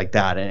and things like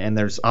that. And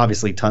there's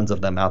obviously tons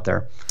of them out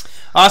there.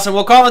 Awesome.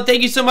 Well, Colin,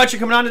 thank you so much for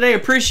coming on today.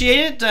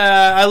 Appreciate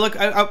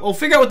it. We'll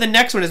figure out what the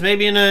next one is.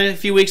 Maybe in a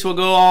few weeks we'll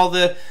go all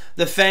the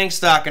FANG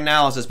stock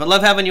analysis. But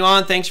love having you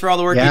on. Thanks for all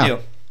the work you do.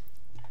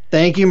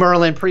 Thank you,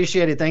 Merlin.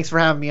 Appreciate it. Thanks for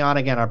having me on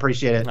again. I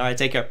appreciate it. All right,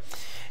 take care.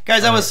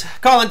 Guys, that was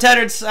Colin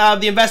Tedards,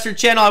 the Investor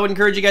Channel. I would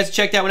encourage you guys to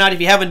check that one out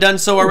if you haven't done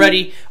so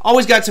already.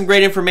 Always got some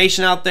great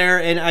information out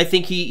there, and I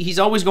think he's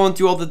always going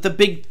through all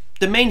the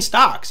main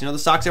stocks, the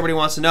stocks everybody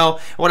wants to know.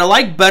 And what I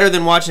like better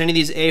than watching any of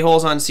these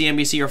a-holes on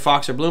CNBC or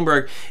Fox or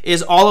Bloomberg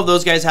is all of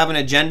those guys have an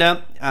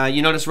agenda.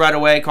 You notice right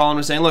away Colin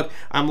was saying, look,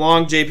 I'm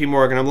long JP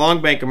Morgan, I'm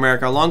long Bank of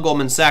America, I'm long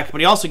Goldman Sachs, but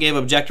he also gave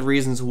objective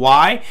reasons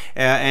why,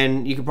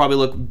 and you can probably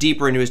look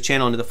deeper into his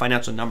channel, into the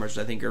financial numbers,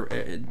 I think are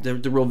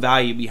the real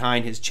value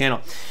behind his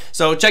channel.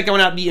 So check that one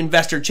out, the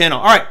Investor Channel.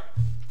 All right,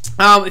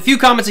 a few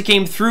comments that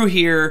came through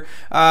here.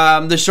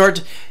 The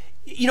short,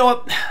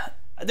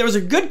 there was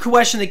a good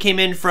question that came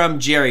in from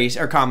Jerry's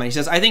comment. He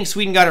says, I think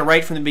Sweden got it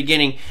right from the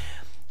beginning.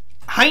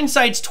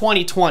 Hindsight's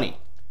 20/20,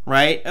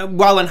 right?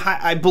 While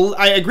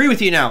I agree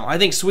with you now. I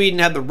think Sweden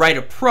had the right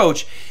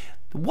approach.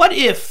 What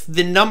if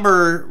the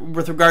number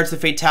with regards to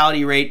the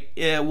fatality rate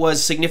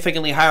was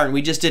significantly higher and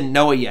we just didn't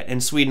know it yet,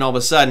 and Sweden all of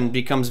a sudden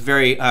becomes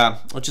very,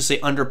 let's just say,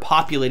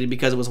 underpopulated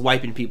because it was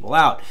wiping people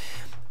out?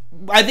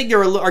 I think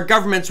our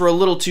governments were a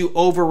little too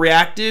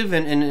overreactive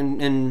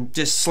and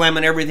just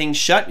slamming everything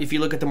shut. If you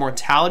look at the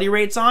mortality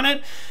rates on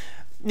it,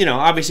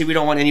 obviously we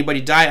don't want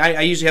anybody to die.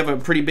 I usually have a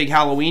pretty big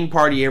Halloween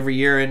party every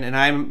year, and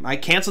I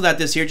canceled that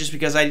this year just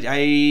because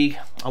I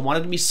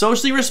wanted to be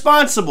socially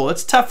responsible.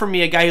 It's tough for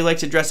me, a guy who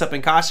likes to dress up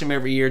in costume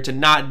every year, to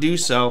not do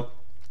so.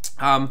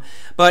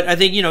 But I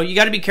think, you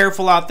got to be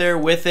careful out there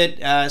with it.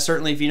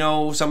 Certainly if you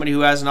know somebody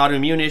who has an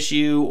autoimmune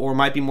issue or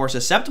might be more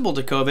susceptible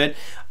to COVID,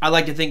 I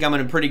like to think I'm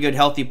in a pretty good,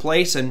 healthy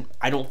place, and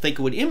I don't think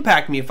it would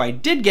impact me if I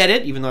did get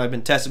it, even though I've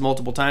been tested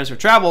multiple times for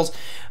travels.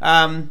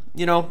 In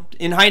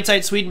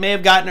hindsight, Sweden may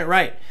have gotten it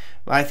right.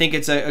 I think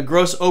it's a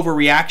gross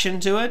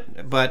overreaction to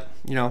it, but,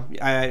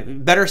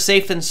 better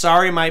safe than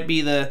sorry might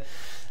be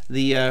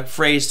the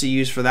phrase to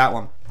use for that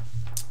one.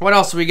 What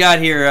else we got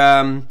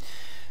here?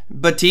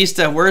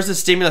 Batista, where's the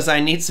stimulus? I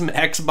need some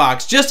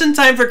Xbox. Just in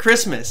time for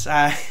Christmas.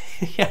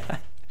 Yeah,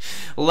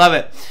 love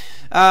it.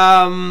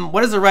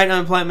 What is the right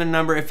unemployment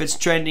number if it's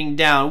trending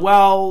down?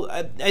 Well,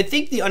 I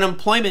think the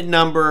unemployment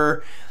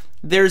number,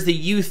 there's the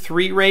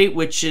U3 rate,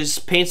 which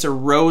paints a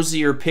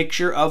rosier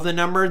picture of the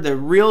number. The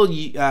real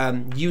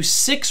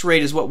U6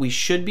 rate is what we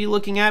should be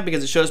looking at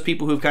because it shows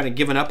people who've kind of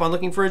given up on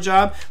looking for a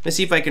job. Let's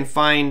see if I can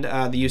find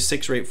the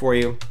U6 rate for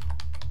you.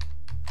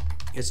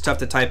 It's tough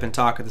to type and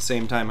talk at the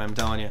same time, I'm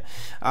telling you.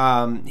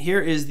 Here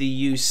is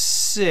the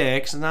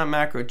U6, not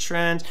macro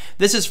trends.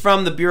 This is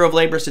from the Bureau of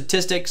Labor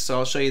Statistics, so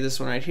I'll show you this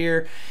one right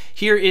here.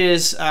 Here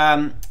is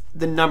the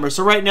number.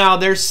 So right now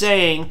they're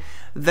saying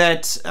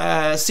that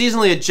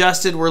seasonally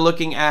adjusted, we're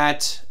looking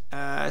at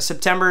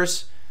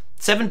September's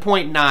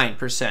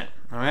 7.9%.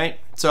 All right,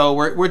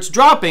 so it's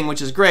dropping,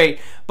 which is great,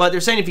 but they're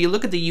saying if you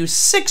look at the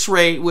U6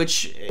 rate,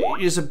 which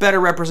is a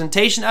better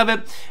representation of it,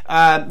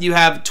 you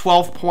have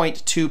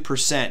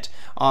 12.2%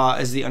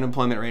 as the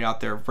unemployment rate out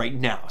there right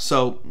now.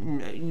 So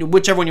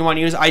whichever one you want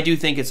to use, I do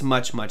think it's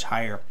much, much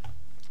higher.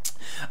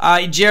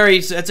 Jerry,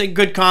 that's a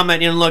good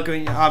comment. And look,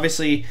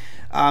 obviously,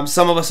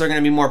 some of us are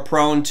going to be more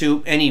prone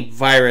to any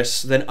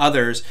virus than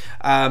others.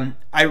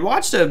 I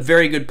watched a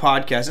very good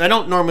podcast, and I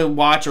don't normally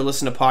watch or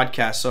listen to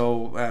podcasts,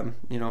 so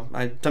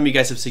some of you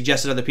guys have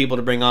suggested other people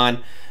to bring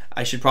on.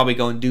 I should probably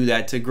go and do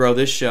that to grow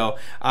this show.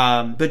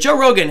 But Joe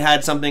Rogan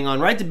had something on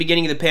right at the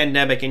beginning of the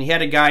pandemic, and he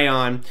had a guy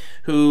on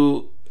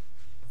who,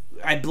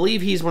 I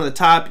believe he's one of the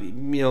top,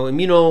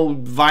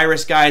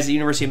 immunovirus guys at the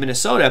University of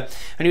Minnesota,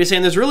 and he was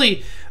saying there's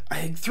really, I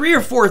think, 3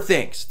 or 4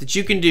 things that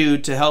you can do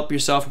to help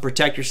yourself and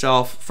protect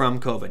yourself from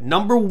COVID.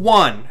 Number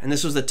 1, and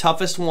this was the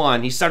toughest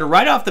one, he started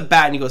right off the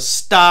bat and he goes,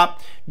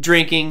 stop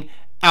drinking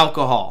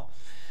alcohol.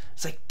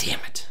 It's like, damn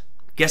it.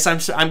 Guess I'm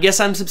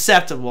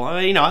susceptible.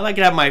 I like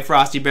to have my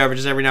frosty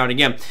beverages every now and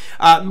again.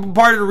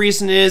 Part of the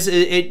reason is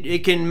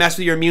it can mess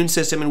with your immune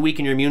system and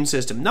weaken your immune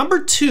system.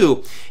 Number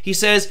 2, he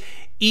says,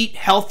 eat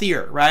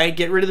healthier, right?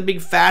 Get rid of the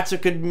big fats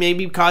that could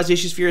maybe cause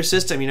issues for your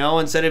system,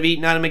 instead of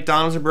eating out of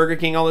McDonald's or Burger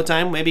King all the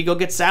time, maybe go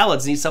get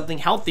salads and eat something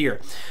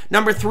healthier.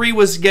 Number 3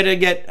 was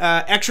get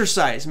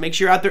exercise. Make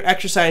sure you're out there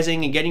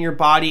exercising and getting your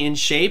body in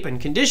shape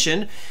and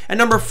condition. And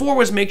number 4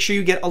 was make sure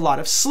you get a lot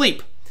of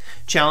sleep.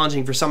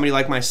 Challenging for somebody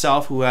like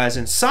myself who has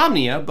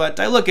insomnia, but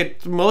I look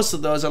at most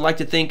of those, I like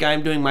to think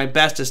I'm doing my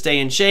best to stay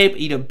in shape,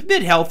 eat a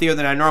bit healthier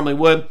than I normally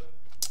would.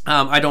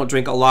 I don't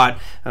drink a lot.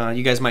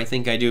 You guys might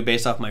think I do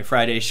based off my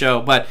Friday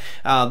show, but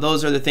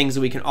those are the things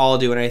that we can all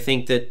do, and I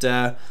think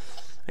that,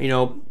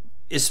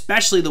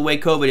 especially the way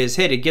COVID is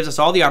hit, it gives us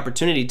all the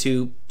opportunity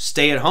to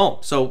stay at home.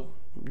 So,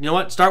 you know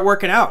what? Start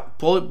working out.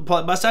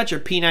 Bust out your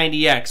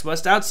P90X.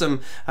 Bust out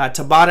some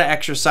Tabata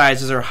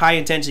exercises or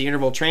high-intensity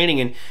interval training,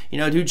 and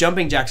do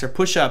jumping jacks or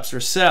push-ups or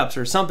sit-ups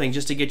or something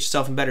just to get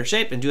yourself in better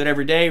shape, and do it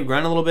every day.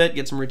 Run a little bit,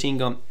 get some routine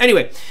going.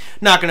 Anyway,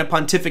 not going to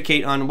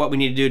pontificate on what we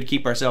need to do to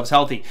keep ourselves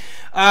healthy.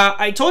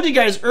 I told you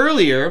guys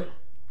earlier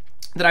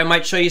that I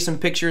might show you some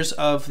pictures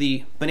of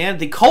the banana,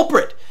 the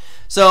culprit.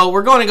 So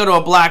we're going to go to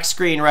a black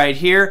screen right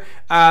here.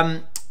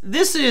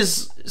 this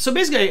is, so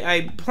basically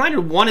I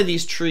planted one of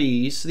these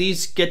trees.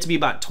 These get to be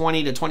about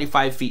 20 to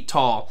 25 feet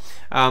tall.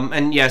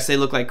 And yes, they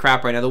look like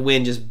crap right now. The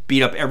wind just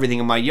beat up everything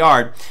in my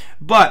yard.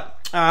 But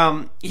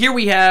here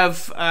we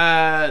have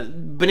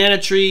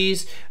banana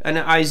trees, and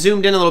I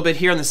zoomed in a little bit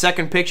here on the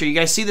second picture. You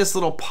guys see this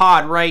little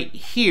pod right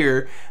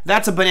here?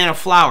 That's a banana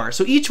flower.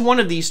 So each one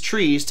of these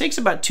trees takes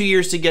about 2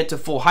 years to get to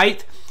full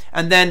height.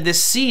 And then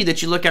this seed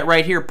that you look at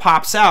right here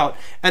pops out,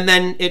 and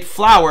then it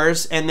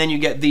flowers, and then you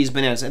get these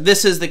bananas. And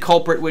this is the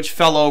culprit which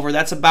fell over.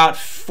 That's about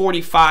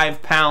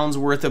 45 pounds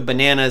worth of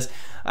bananas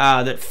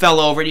that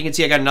fell over. You can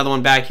see I got another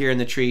one back here in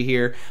the tree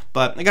here,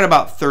 but I got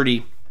about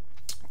 30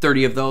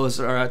 of those,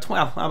 or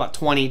well, about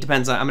 20,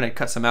 depends on, I'm going to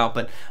cut some out,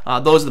 but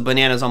those are the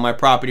bananas on my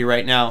property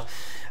right now.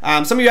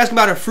 Some of you asked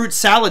about a fruit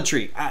salad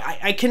tree.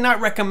 I cannot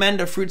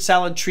recommend a fruit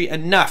salad tree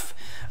enough.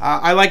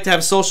 I like to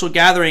have social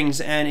gatherings,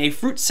 and a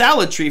fruit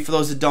salad tree, for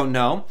those that don't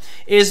know,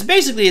 is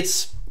basically,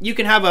 you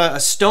can have a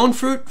stone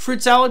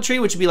fruit salad tree,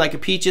 which would be like a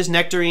peaches,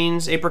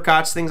 nectarines,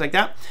 apricots, things like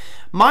that.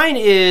 Mine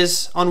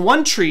is, on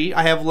one tree,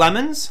 I have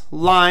lemons,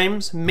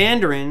 limes,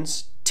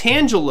 mandarins,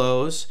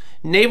 tangelos,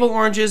 navel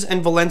oranges,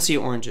 and Valencia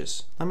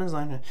oranges. Lemons,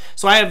 limes.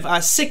 So I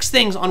have 6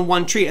 things on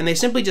one tree, and they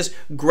simply just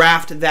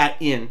graft that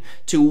in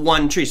to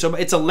one tree. So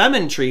it's a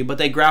lemon tree, but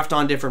they graft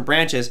on different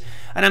branches.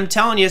 And I'm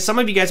telling you, some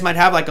of you guys might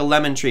have like a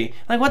lemon tree.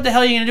 Like, what the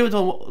hell are you gonna do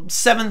with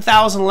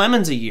 7,000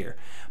 lemons a year?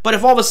 But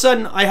if all of a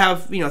sudden I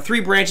have, 3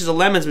 branches of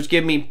lemons, which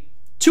give me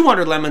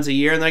 200 lemons a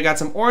year, and then I got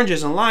some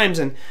oranges and limes,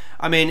 and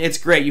I mean, it's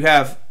great. You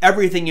have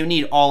everything you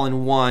need all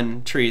in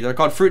one tree. They're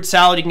called fruit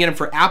salad. You can get them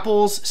for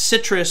apples,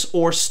 citrus,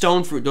 or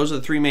stone fruit. Those are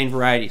the 3 main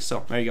varieties.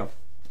 So there you go.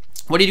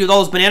 What do you do with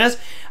all those bananas?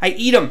 I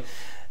eat them.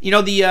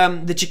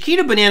 The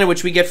Chiquita banana,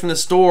 which we get from the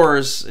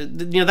stores,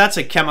 that's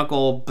a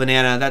chemical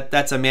banana.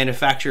 That's a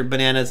manufactured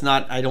banana. It's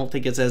not, I don't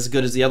think it's as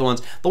good as the other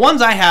ones. The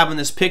ones I have in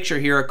this picture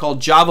here are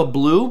called Java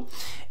Blue,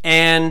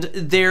 and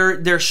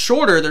they're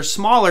shorter, they're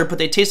smaller, but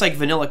they taste like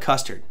vanilla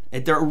custard.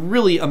 They're a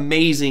really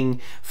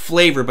amazing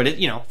flavor, but if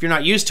you're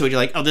not used to it, you're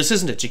like, oh, this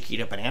isn't a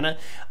Chiquita banana.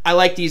 I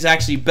like these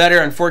actually better.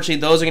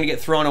 Unfortunately, those are going to get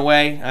thrown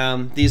away.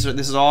 This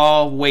is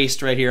all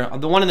waste right here.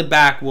 The one in the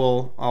back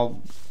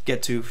I'll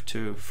get to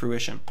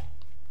fruition.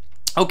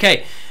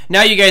 Okay,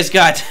 now you guys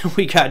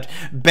we got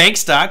bank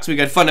stocks, we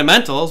got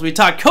fundamentals, we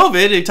talked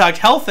COVID, we talked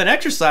health and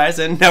exercise,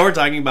 and now we're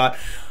talking about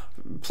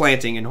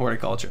planting and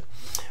horticulture.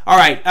 All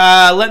right,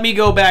 let me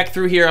go back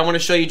through here. I want to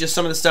show you just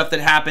some of the stuff that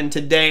happened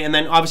today, and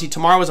then obviously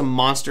tomorrow was a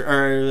monster.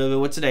 Or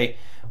what's today?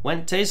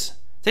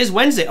 Today's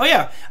Wednesday. Oh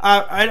yeah.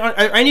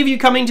 Are any of you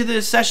coming to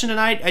the session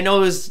tonight? I know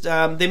it was,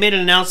 they made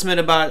an announcement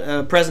about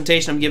a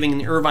presentation I'm giving in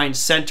the Irvine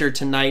Center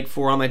tonight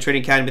for Online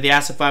Trading Academy. But they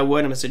asked if I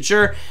would, and I said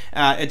sure.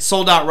 It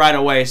sold out right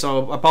away,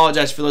 so I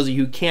apologize for those of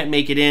you who can't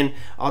make it in.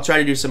 I'll try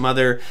to do some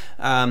other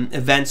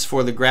events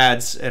for the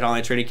grads at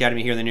Online Trading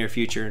Academy here in the near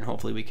future, and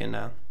hopefully we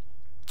can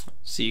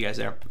see you guys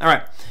there. All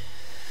right.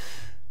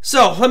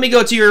 So let me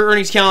go to your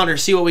earnings calendar,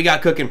 see what we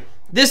got cooking.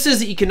 This is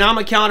the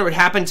economic calendar. It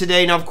happened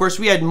today. Now, of course,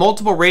 we had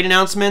multiple rate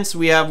announcements.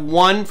 We have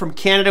one from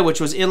Canada, which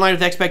was in line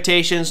with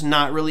expectations.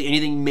 Not really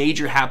anything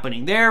major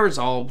happening there. It's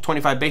all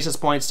 25 basis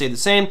points, stayed the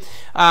same.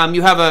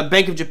 You have a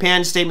Bank of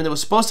Japan statement that was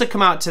supposed to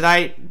come out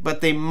tonight,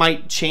 but they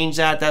might change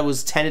that. That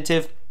was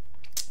tentative.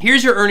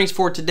 Here's your earnings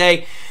for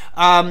today.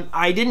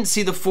 I didn't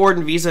see the Ford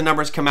and Visa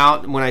numbers come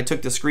out when I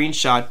took the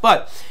screenshot,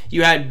 but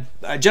you had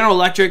General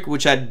Electric,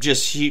 which had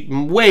just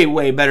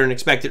way better than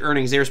expected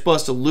earnings. They were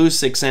supposed to lose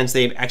 6 cents.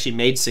 They actually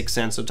made 6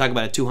 cents, so talk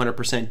about a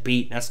 200%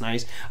 beat. That's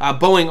nice.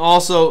 Boeing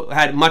also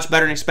had much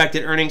better than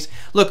expected earnings.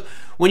 Look,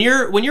 when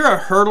you're a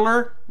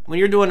hurdler, when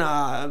you're doing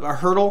a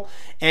hurdle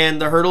and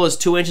the hurdle is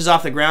 2 inches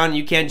off the ground and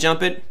you can't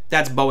jump it,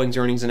 that's Boeing's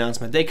earnings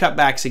announcement. They cut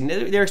back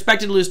significantly. They're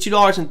expected to lose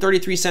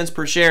 $2.33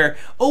 per share.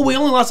 Oh, we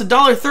only lost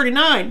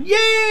 $1.39. Yay,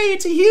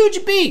 it's a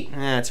huge beat.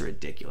 That's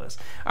ridiculous.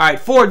 All right,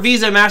 Ford,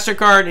 Visa,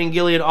 MasterCard, and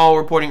Gilead all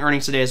reporting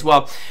earnings today as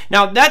well.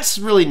 Now, that's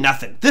really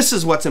nothing. This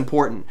is what's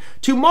important.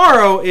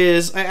 Tomorrow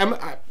is,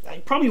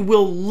 I probably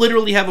will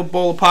literally have a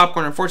bowl of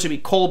popcorn. Unfortunately,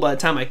 it'll be cold by the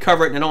time I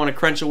cover it, and I don't want to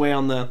crunch away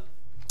on the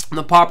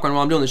popcorn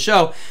while I'm doing the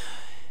show.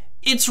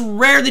 It's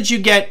rare that you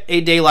get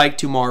a day like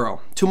tomorrow.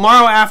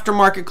 Tomorrow after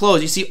market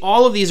close, you see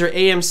all of these are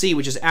AMC,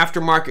 which is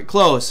after market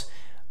close.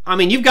 I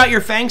mean, you've got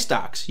your FANG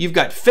stocks. You've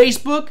got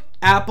Facebook,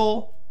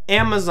 Apple,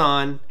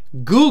 Amazon,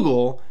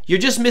 Google. You're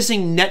just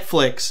missing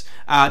Netflix,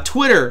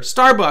 Twitter,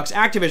 Starbucks,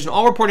 Activision,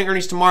 all reporting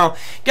earnings tomorrow.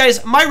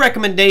 Guys, my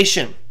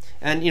recommendation,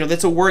 and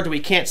that's a word that we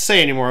can't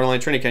say anymore in Online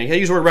Trading Academy. I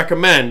use the word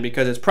recommend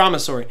because it's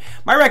promissory.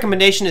 My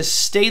recommendation is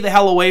stay the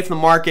hell away from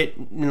the market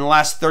in the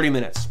last 30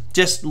 minutes.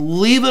 Just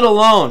leave it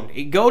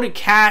alone. Go to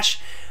cash.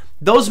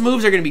 Those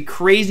moves are going to be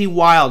crazy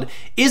wild.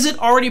 Is it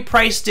already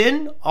priced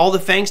in, all the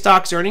FANG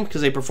stocks earnings because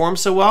they perform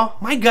so well?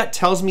 My gut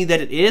tells me that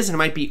it is, and it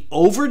might be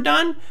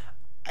overdone.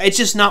 It's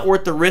just not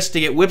worth the risk to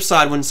get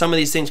whipsawed when some of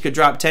these things could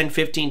drop 10,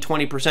 15,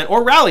 20%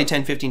 or rally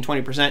 10, 15,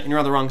 20% and you're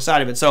on the wrong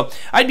side of it. So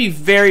I'd be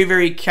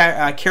very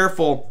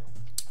careful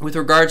with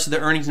regards to the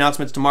earnings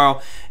announcements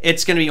tomorrow.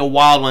 It's going to be a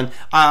wild one.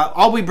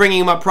 I'll be bringing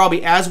them up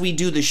probably as we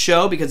do the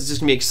show because it's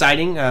just going to be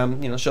exciting.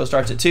 The show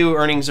starts at 2.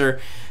 Earnings are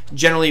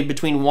generally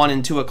between 1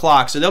 and 2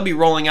 o'clock. So they'll be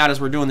rolling out as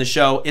we're doing the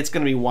show. It's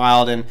going to be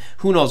wild, and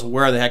who knows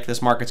where the heck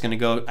this market's going to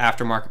go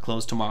after market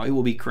close tomorrow. It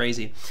will be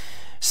crazy.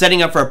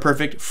 Setting up for a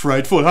perfect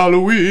frightful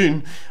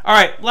Halloween. All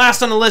right,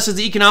 last on the list is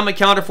the economic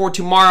calendar for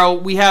tomorrow.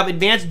 We have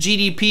advanced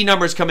GDP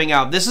numbers coming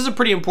out. This is a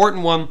pretty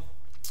important one.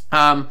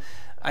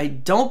 I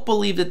don't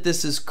believe that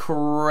this is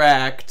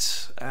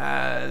correct.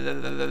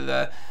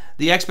 The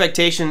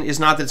expectation is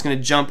not that it's going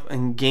to jump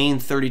and gain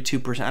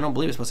 32%. I don't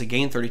believe it's supposed to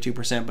gain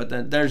 32%,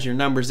 but there's your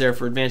numbers there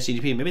for advanced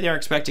GDP. Maybe they're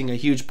expecting a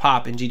huge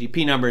pop in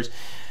GDP numbers.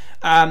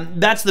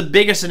 That's the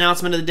biggest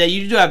announcement of the day.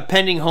 You do have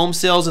pending home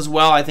sales as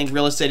well. I think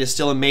real estate is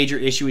still a major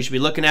issue we should be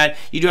looking at.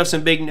 You do have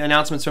some big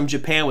announcements from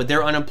Japan with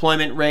their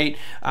unemployment rate,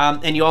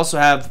 and you also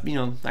have,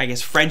 I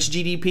guess French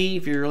GDP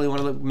if you really want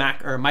to look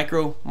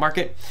micro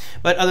market.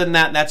 But other than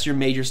that, that's your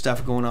major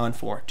stuff going on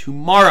for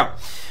tomorrow.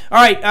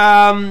 All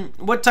right,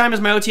 what time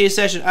is my OTA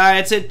session?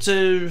 It's at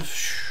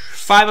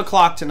 5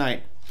 o'clock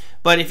tonight.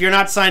 But if you're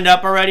not signed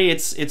up already,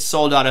 it's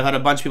sold out. I've had a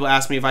bunch of people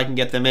ask me if I can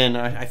get them in.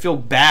 I feel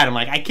bad. I'm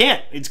like, I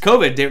can't. It's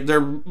COVID. They're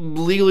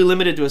legally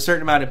limited to a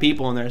certain amount of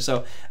people in there.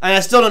 So I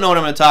still don't know what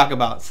I'm going to talk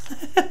about.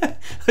 I'm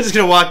just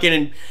going to walk in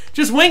and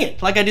just wing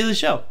it like I do the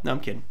show. No, I'm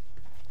kidding.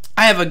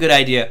 I have a good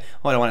idea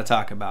what I want to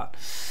talk about.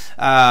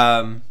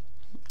 All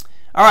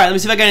right, let me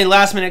see if I got any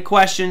last minute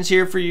questions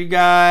here for you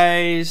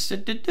guys.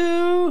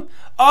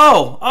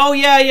 Oh,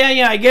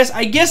 yeah. I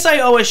guess I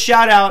owe a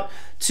shout out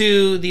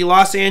to the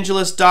Los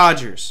Angeles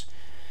Dodgers.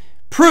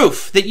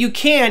 Proof that you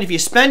can, if you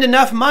spend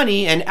enough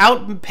money and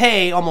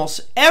outpay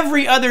almost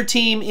every other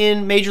team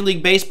in Major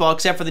League Baseball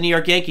except for the New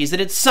York Yankees, that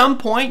at some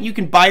point you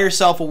can buy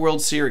yourself a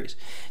World Series.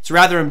 It's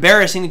rather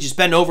embarrassing that you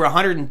spend over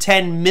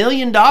 $110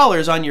 million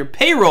on your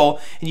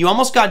payroll and you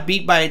almost got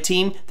beat by a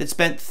team that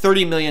spent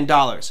 $30 million.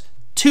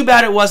 Too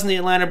bad it wasn't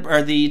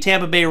the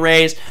Tampa Bay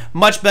Rays.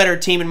 Much better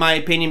team in my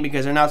opinion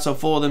because they're not so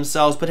full of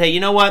themselves. But hey,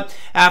 you know what?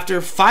 After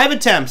 5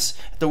 attempts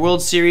at the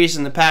World Series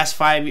in the past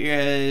 5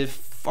 years,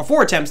 or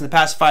 4 attempts in the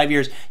past 5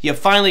 years, you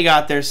finally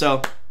got there.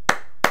 So,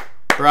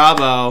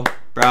 bravo.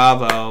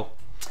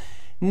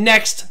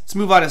 Next, let's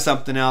move on to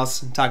something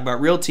else and talk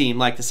about real team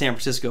like the San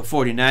Francisco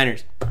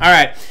 49ers. All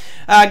right,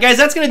 guys,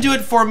 that's going to do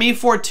it for me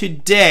for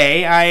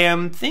today. I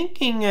am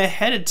thinking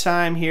ahead of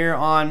time here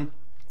on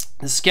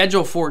the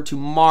schedule for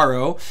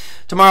tomorrow.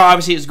 Tomorrow,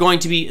 obviously, is going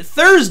to be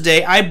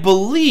Thursday. I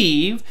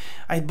believe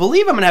I'm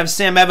going to have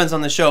Sam Evans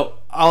on the show.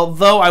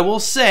 Although I will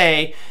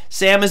say,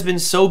 Sam has been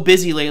so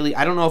busy lately,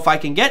 I don't know if I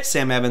can get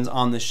Sam Evans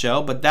on the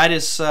show, but that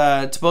is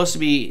supposed to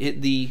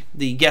be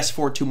the guest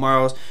for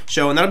tomorrow's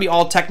show, and that'll be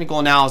all technical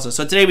analysis.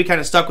 So today we kind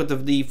of stuck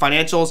with the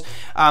financials.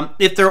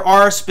 If there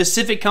are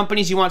specific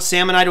companies you want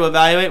Sam and I to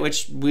evaluate,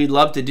 which we'd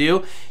love to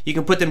do, you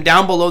can put them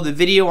down below the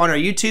video on our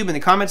YouTube in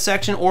the comments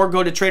section, or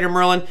go to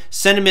TraderMerlin,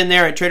 send them in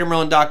there at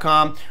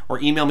TraderMerlin.com,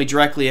 or email me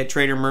directly at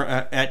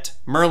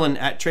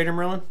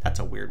Merlin@TraderMerlin. That's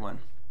a weird one.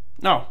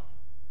 No.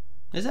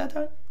 Is that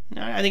done?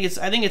 No, I think it's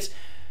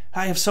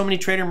I have so many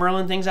Trader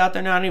Merlin things out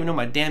there now, I don't even know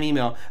my damn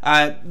email.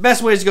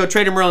 Best way is to go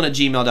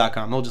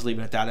TraderMerlin@gmail.com. We'll just leave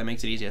it at that. That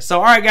makes it easiest. So,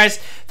 all right, guys.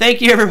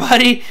 Thank you,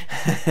 everybody.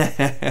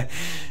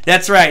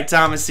 That's right,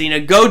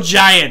 Thomasina. Go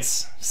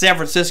Giants. San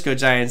Francisco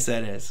Giants,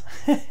 that is.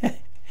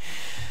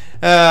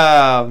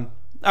 All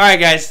right,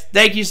 guys.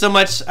 Thank you so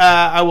much.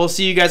 I will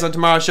see you guys on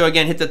tomorrow's show.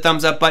 Again, hit the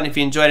thumbs up button if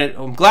you enjoyed it.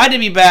 I'm glad to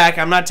be back.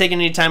 I'm not taking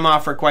any time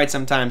off for quite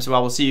some time, so I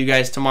will see you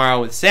guys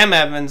tomorrow with Sam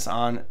Evans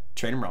on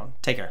Trader Merlin.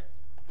 Take care.